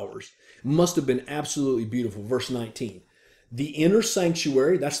open flowers. Must have been absolutely beautiful. Verse 19. The inner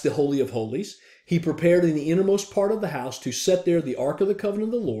sanctuary, that's the Holy of Holies, he prepared in the innermost part of the house to set there the Ark of the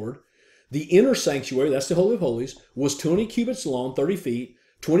Covenant of the Lord. The inner sanctuary, that's the Holy of Holies, was 20 cubits long, 30 feet,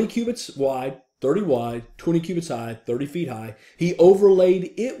 20 cubits wide, 30 wide, 20 cubits high, 30 feet high. He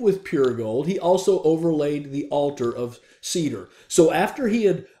overlaid it with pure gold. He also overlaid the altar of cedar. So after he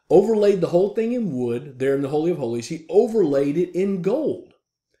had overlaid the whole thing in wood there in the Holy of Holies, he overlaid it in gold.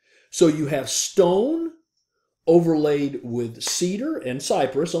 So you have stone overlaid with cedar and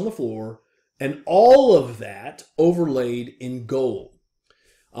cypress on the floor, and all of that overlaid in gold.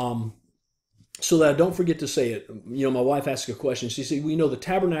 So that I don't forget to say it, my wife asked a question. She said, we know the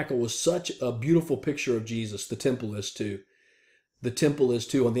tabernacle was such a beautiful picture of Jesus. The temple is too. The temple is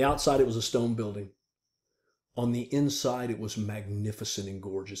too. On the outside, it was a stone building. On the inside, it was magnificent and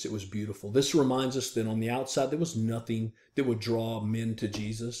gorgeous. It was beautiful. This reminds us that on the outside, there was nothing that would draw men to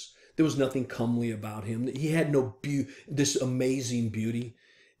Jesus. There was nothing comely about him. He had no this amazing beauty.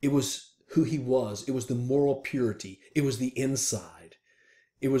 It was who he was. It was the moral purity. It was the inside.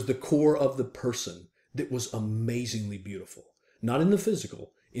 It was the core of the person that was amazingly beautiful. Not in the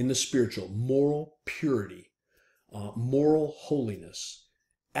physical, in the spiritual. Moral purity, moral holiness.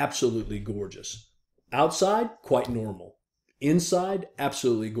 Absolutely gorgeous. Outside, quite normal. Inside,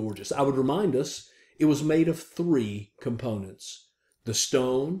 absolutely gorgeous. I would remind us, it was made of 3 components. The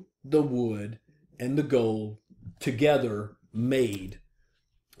stone, the wood, and the gold together made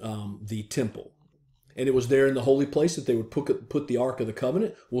the temple. And it was there in the holy place that they would put the Ark of the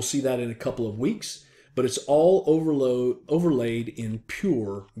Covenant. We'll see that in a couple of weeks. But it's all overlaid in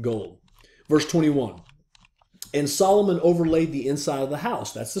pure gold. Verse 21. And Solomon overlaid the inside of the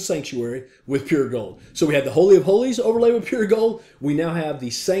house, that's the sanctuary, with pure gold. So we had the Holy of Holies overlaid with pure gold. We now have the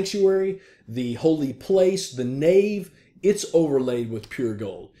sanctuary, the holy place, the nave, it's overlaid with pure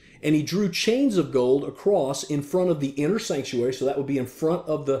gold. And he drew chains of gold across in front of the inner sanctuary, so that would be in front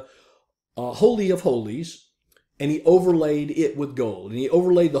of the Holy of Holies, and he overlaid it with gold. And he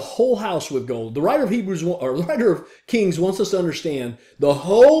overlaid the whole house with gold. The writer of Hebrews, or the writer of Kings wants us to understand the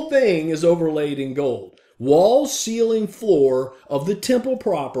whole thing is overlaid in gold. Walls, ceiling, floor of the temple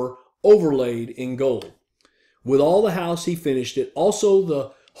proper overlaid in gold. With all the house he finished it. Also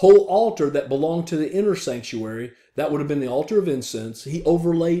the whole altar that belonged to the inner sanctuary, that would have been the altar of incense, he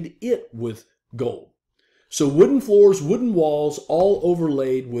overlaid it with gold. So wooden floors, wooden walls, all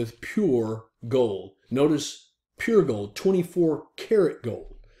overlaid with pure gold. Notice pure gold, 24 karat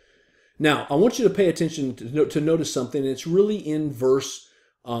gold. Now, I want you to pay attention to notice something. It's really in verse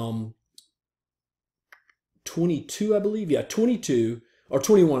 22, I believe. Yeah, 22 or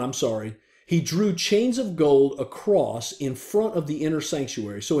 21, I'm sorry. He drew chains of gold across in front of the inner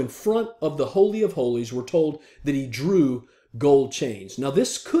sanctuary. So in front of the Holy of Holies, we're told that he drew gold chains. Now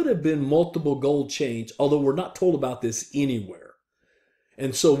this could have been multiple gold chains, although we're not told about this anywhere.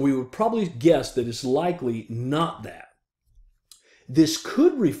 And so we would probably guess that it's likely not that. This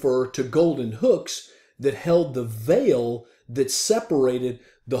could refer to golden hooks that held the veil that separated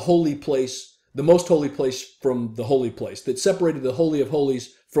the holy place, the most holy place from the holy place, that separated the Holy of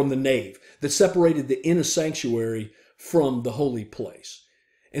Holies from the nave, that separated the inner sanctuary from the holy place.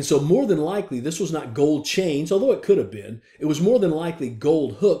 And so more than likely, this was not gold chains, although it could have been. It was more than likely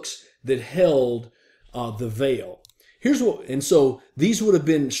gold hooks that held the veil. And so these would have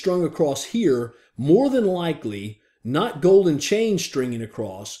been strung across here, more than likely, not golden chains stringing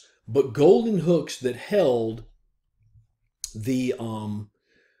across, but golden hooks that held the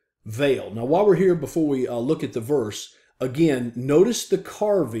veil. Now, while we're here, before we look at the verse, again, notice the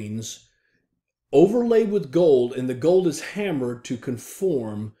carvings overlaid with gold, and the gold is hammered to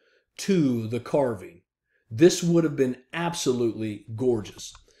conform to the carving. This would have been absolutely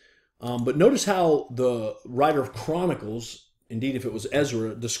gorgeous. But notice how the writer of Chronicles, indeed if it was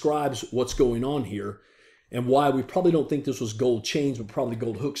Ezra, describes what's going on here and why we probably don't think this was gold chains, but probably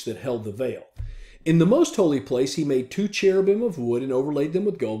gold hooks that held the veil. In the most holy place, he made 2 cherubim of wood and overlaid them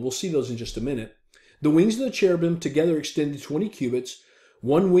with gold. We'll see those in just a minute. The wings of the cherubim together extended 20 cubits.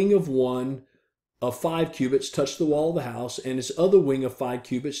 One wing of 5 cubits touched the wall of the house, and its other wing of 5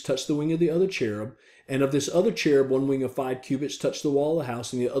 cubits touched the wing of the other cherub. And of this other cherub, one wing of 5 cubits touched the wall of the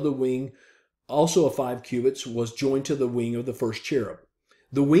house, and the other wing, also of 5 cubits, was joined to the wing of the first cherub.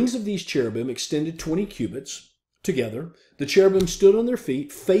 The wings of these cherubim extended 20 cubits together. The cherubim stood on their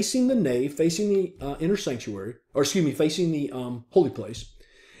feet, facing the nave, facing the inner sanctuary, facing the holy place.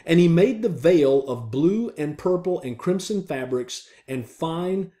 And he made the veil of blue and purple and crimson fabrics and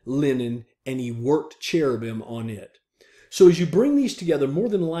fine linen, and he worked cherubim on it. So as you bring these together, more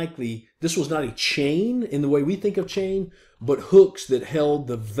than likely, this was not a chain in the way we think of chain, but hooks that held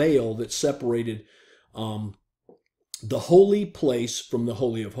the veil that separated the holy place from the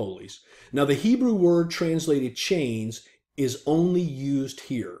Holy of Holies. Now, the Hebrew word translated chains is only used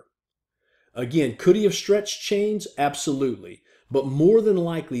here. Again, could he have stretched chains? Absolutely. But more than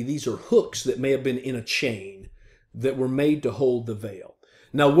likely, these are hooks that may have been in a chain that were made to hold the veil.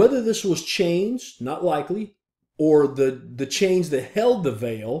 Now, whether this was chains, not likely, or the chains that held the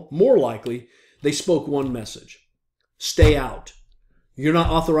veil, more likely, they spoke one message. Stay out. You're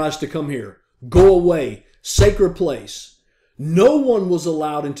not authorized to come here. Go away. Sacred place. No one was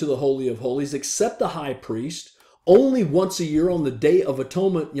allowed into the Holy of Holies except the high priest, only once a year on the Day of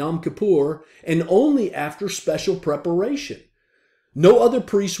Atonement, Yom Kippur, and only after special preparation. No other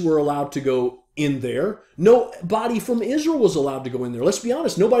priests were allowed to go in there. Nobody from Israel was allowed to go in there. Let's be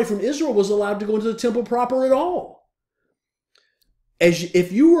honest, nobody from Israel was allowed to go into the temple proper at all.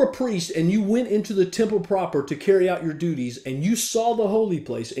 If you were a priest and you went into the temple proper to carry out your duties and you saw the holy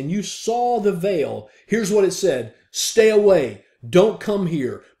place and you saw the veil, here's what it said: stay away, don't come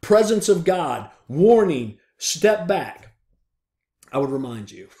here, presence of God, warning, step back. I would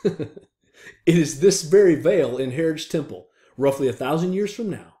remind you, it is this very veil in Herod's temple, roughly 1,000 years from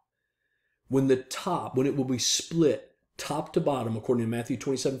now, when it will be split top to bottom, according to Matthew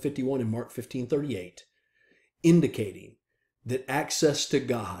 27:51 and Mark 15:38, indicating that access to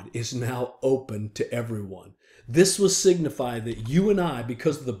God is now open to everyone. This was signified that you and I,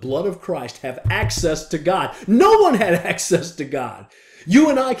 because of the blood of Christ, have access to God. No one had access to God. You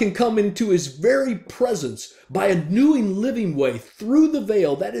and I can come into his very presence by a new and living way through the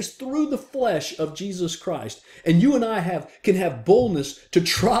veil, that is through the flesh of Jesus Christ. And you and I can have boldness to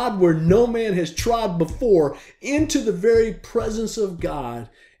trod where no man has trod before, into the very presence of God,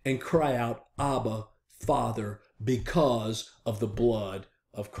 and cry out, Abba, Father, because of the blood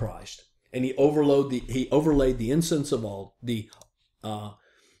of Christ. And he overlaid the incense of all, the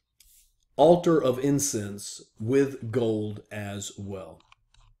altar of incense, with gold as well.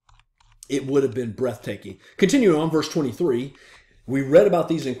 It would have been breathtaking. Continuing on, verse 23, we read about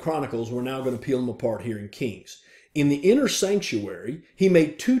these in Chronicles. We're now going to peel them apart here in Kings. In the inner sanctuary, he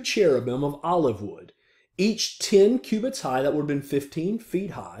made 2 cherubim of olive wood, each 10 cubits high. That would have been 15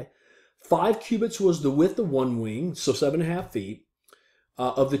 feet high. 5 cubits was the width of one wing, so 7.5 feet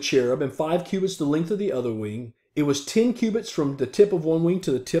of the cherub, and 5 cubits the length of the other wing. It was 10 cubits from the tip of one wing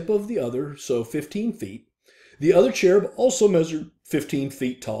to the tip of the other, so 15 feet. The other cherub also measured 15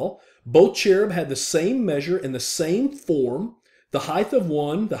 feet tall. Both cherub had the same measure and the same form. The height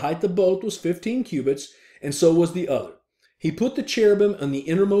of both was 15 cubits, and so was the other. He put the cherubim on the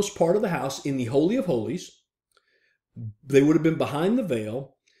innermost part of the house in the Holy of Holies. They would have been behind the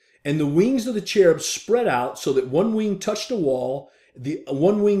veil, and the wings of the cherub spread out so that one wing touched the wall. The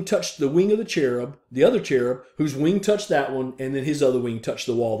one wing touched the wing of the cherub, the other cherub, whose wing touched that one, and then his other wing touched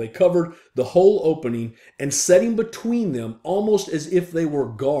the wall. They covered the whole opening, and setting between them, almost as if they were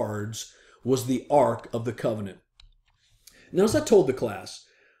guards, was the Ark of the Covenant. Now, as I told the class,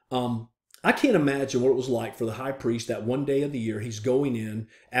 I can't imagine what it was like for the high priest that one day of the year. He's going in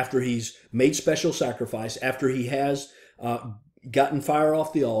after he's made special sacrifice, after he has gotten fire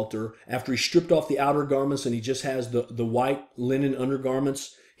off the altar, after he stripped off the outer garments and he just has the white linen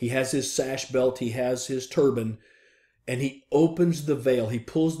undergarments. He has his sash belt, he has his turban, and he opens the veil. He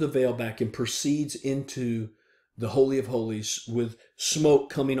pulls the veil back and proceeds into the Holy of Holies with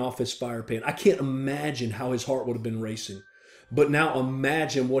smoke coming off his fire pan. I can't imagine how his heart would have been racing. But now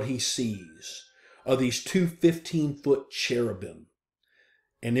imagine what he sees are these 2 15-foot cherubim,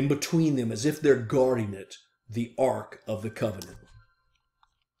 and in between them, as if they're guarding it, the Ark of the Covenant.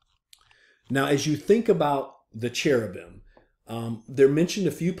 Now, as you think about the cherubim, they're mentioned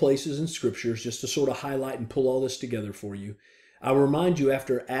a few places in scriptures, just to sort of highlight and pull all this together for you. I'll remind you,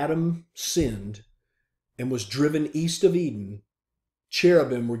 after Adam sinned and was driven east of Eden,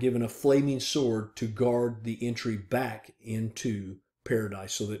 cherubim were given a flaming sword to guard the entry back into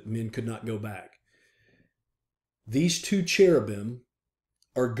paradise so that men could not go back. These 2 cherubim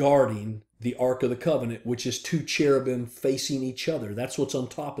are guarding the Ark of the Covenant, which is 2 cherubim facing each other. That's what's on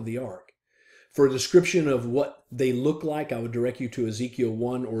top of the Ark. For a description of what they look like, I would direct you to Ezekiel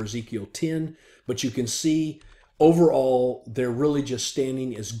 1 or Ezekiel 10. But you can see, overall, they're really just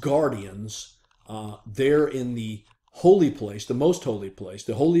standing as guardians there in the holy place, the most holy place,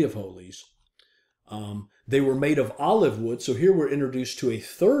 the Holy of Holies. They were made of olive wood. So here we're introduced to a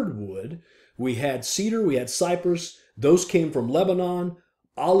third wood. We had cedar, we had cypress. Those came from Lebanon.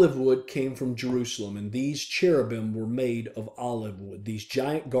 Olive wood came from Jerusalem, and these cherubim were made of olive wood, these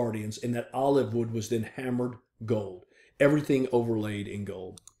giant guardians, and that olive wood was then hammered gold, everything overlaid in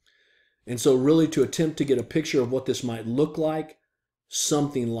gold. And so really, to attempt to get a picture of what this might look like,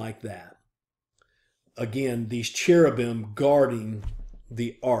 something like that. Again, these cherubim guarding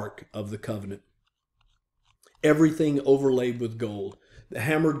the Ark of the Covenant. Everything overlaid with gold, the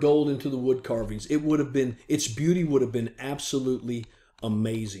hammered gold into the wood carvings. Its beauty would have been absolutely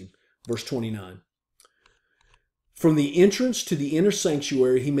amazing. Verse 29. From the entrance to the inner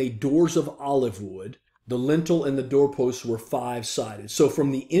sanctuary, he made doors of olive wood. The lintel and the doorposts were 5-sided. So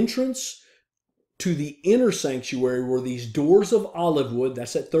from the entrance to the inner sanctuary were these doors of olive wood.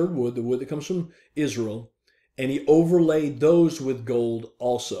 That's that third wood, the wood that comes from Israel. And he overlaid those with gold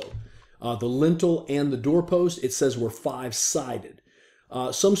also. The lintel and the doorpost, it says, were 5-sided.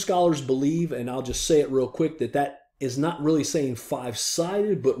 Some scholars believe, and I'll just say it real quick, that is not really saying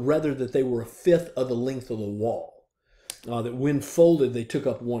 5-sided, but rather that they were 1/5 of the length of the wall. That when folded, they took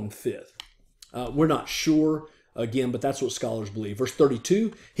up 1/5. We're not sure, again, but that's what scholars believe. Verse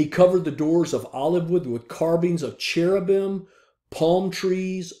 32, he covered the doors of olive wood with carvings of cherubim, palm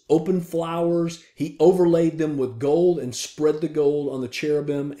trees, open flowers. He overlaid them with gold and spread the gold on the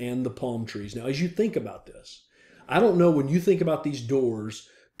cherubim and the palm trees. Now, as you think about this, I don't know, when you think about these doors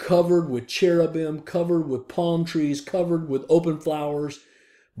covered with cherubim, covered with palm trees, covered with open flowers,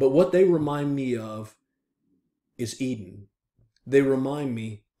 but what they remind me of is Eden. They remind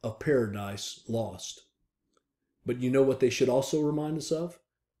me of paradise lost. But you know what they should also remind us of?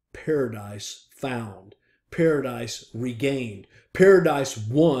 Paradise found. paradise regained. Paradise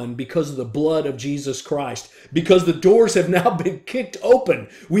won because of the blood of Jesus Christ. Because the doors have now been kicked open.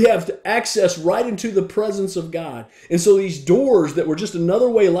 We have access right into the presence of God. And so these doors that were just another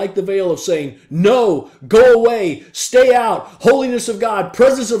way, like the veil, of saying, no, go away, stay out, holiness of God,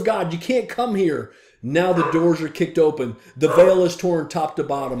 presence of God, you can't come here. Now the doors are kicked open. The veil is torn top to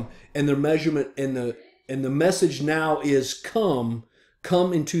bottom, and the measurement and the message now is come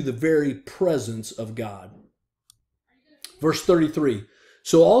into the very presence of God. Verse 33,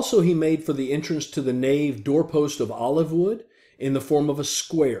 so also he made for the entrance to the nave doorpost of olive wood in the form of a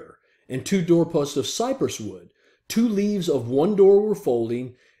square, and 2 doorposts of cypress wood. 2 leaves of one door were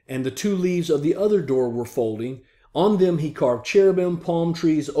folding, and the 2 leaves of the other door were folding. On them he carved cherubim, palm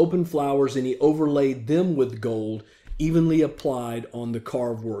trees, open flowers, and he overlaid them with gold, evenly applied on the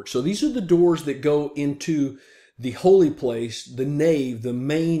carved work. So these are the doors that go into the holy place, the nave, the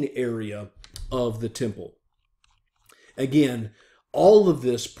main area of the temple. Again, all of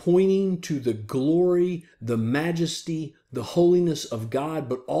this pointing to the glory, the majesty, the holiness of God,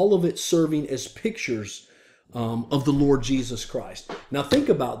 but all of it serving as pictures of the Lord Jesus Christ. Now think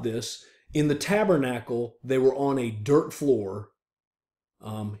about this. In the tabernacle, they were on a dirt floor.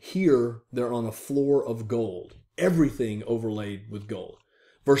 Here, they're on a floor of gold. Everything overlaid with gold.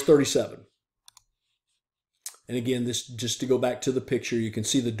 Verse 37. And again, this just to go back to the picture, you can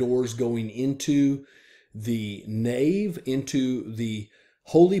see the doors going into the nave, into the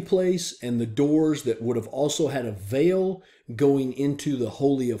holy place, and the doors that would have also had a veil going into the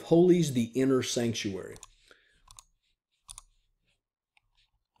Holy of Holies, the inner sanctuary.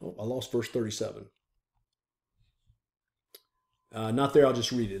 Oh, I lost verse 37. Not there, I'll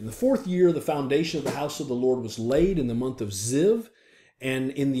just read it. In the 4th year, the foundation of the house of the Lord was laid in the month of Ziv,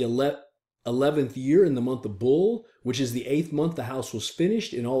 and in the 11th year, in the month of Bul, which is the 8th month, the house was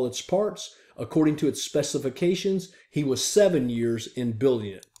finished in all its parts. According to its specifications, he was 7 years in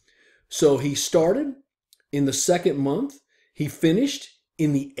building it. So he started in the 2nd month. He finished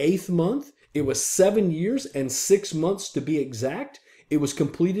in the 8th month. It was 7 years and 6 months to be exact. It was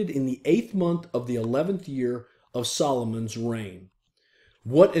completed in the 8th month of the 11th year of Solomon's reign.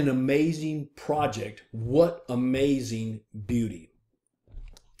 What an amazing project. What amazing beauty.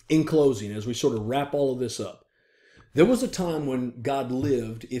 In closing, as we sort of wrap all of this up, there was a time when God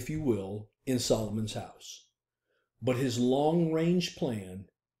lived, if you will, in Solomon's house. But his long-range plan,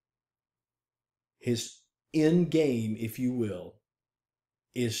 his end game, if you will,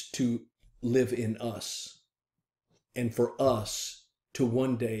 is to live in us. And for us to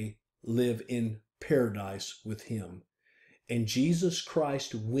one day live in paradise with him. And Jesus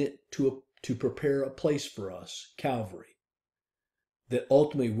Christ went to prepare a place for us, Calvary, that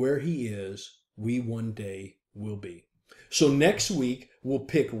ultimately where he is, we one day will be. So next week, we'll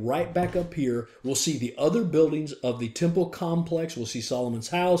pick right back up here. We'll see the other buildings of the temple complex. We'll see Solomon's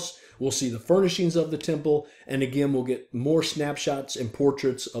house. We'll see the furnishings of the temple. And again, we'll get more snapshots and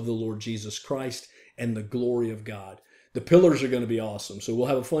portraits of the Lord Jesus Christ and the glory of God. The pillars are going to be awesome. So we'll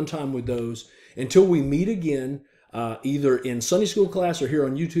have a fun time with those. Until we meet again, either in Sunday school class or here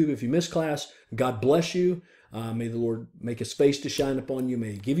on YouTube if you miss class, God bless you. May the Lord make his face to shine upon you.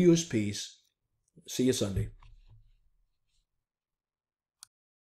 May he give you his peace. See you Sunday.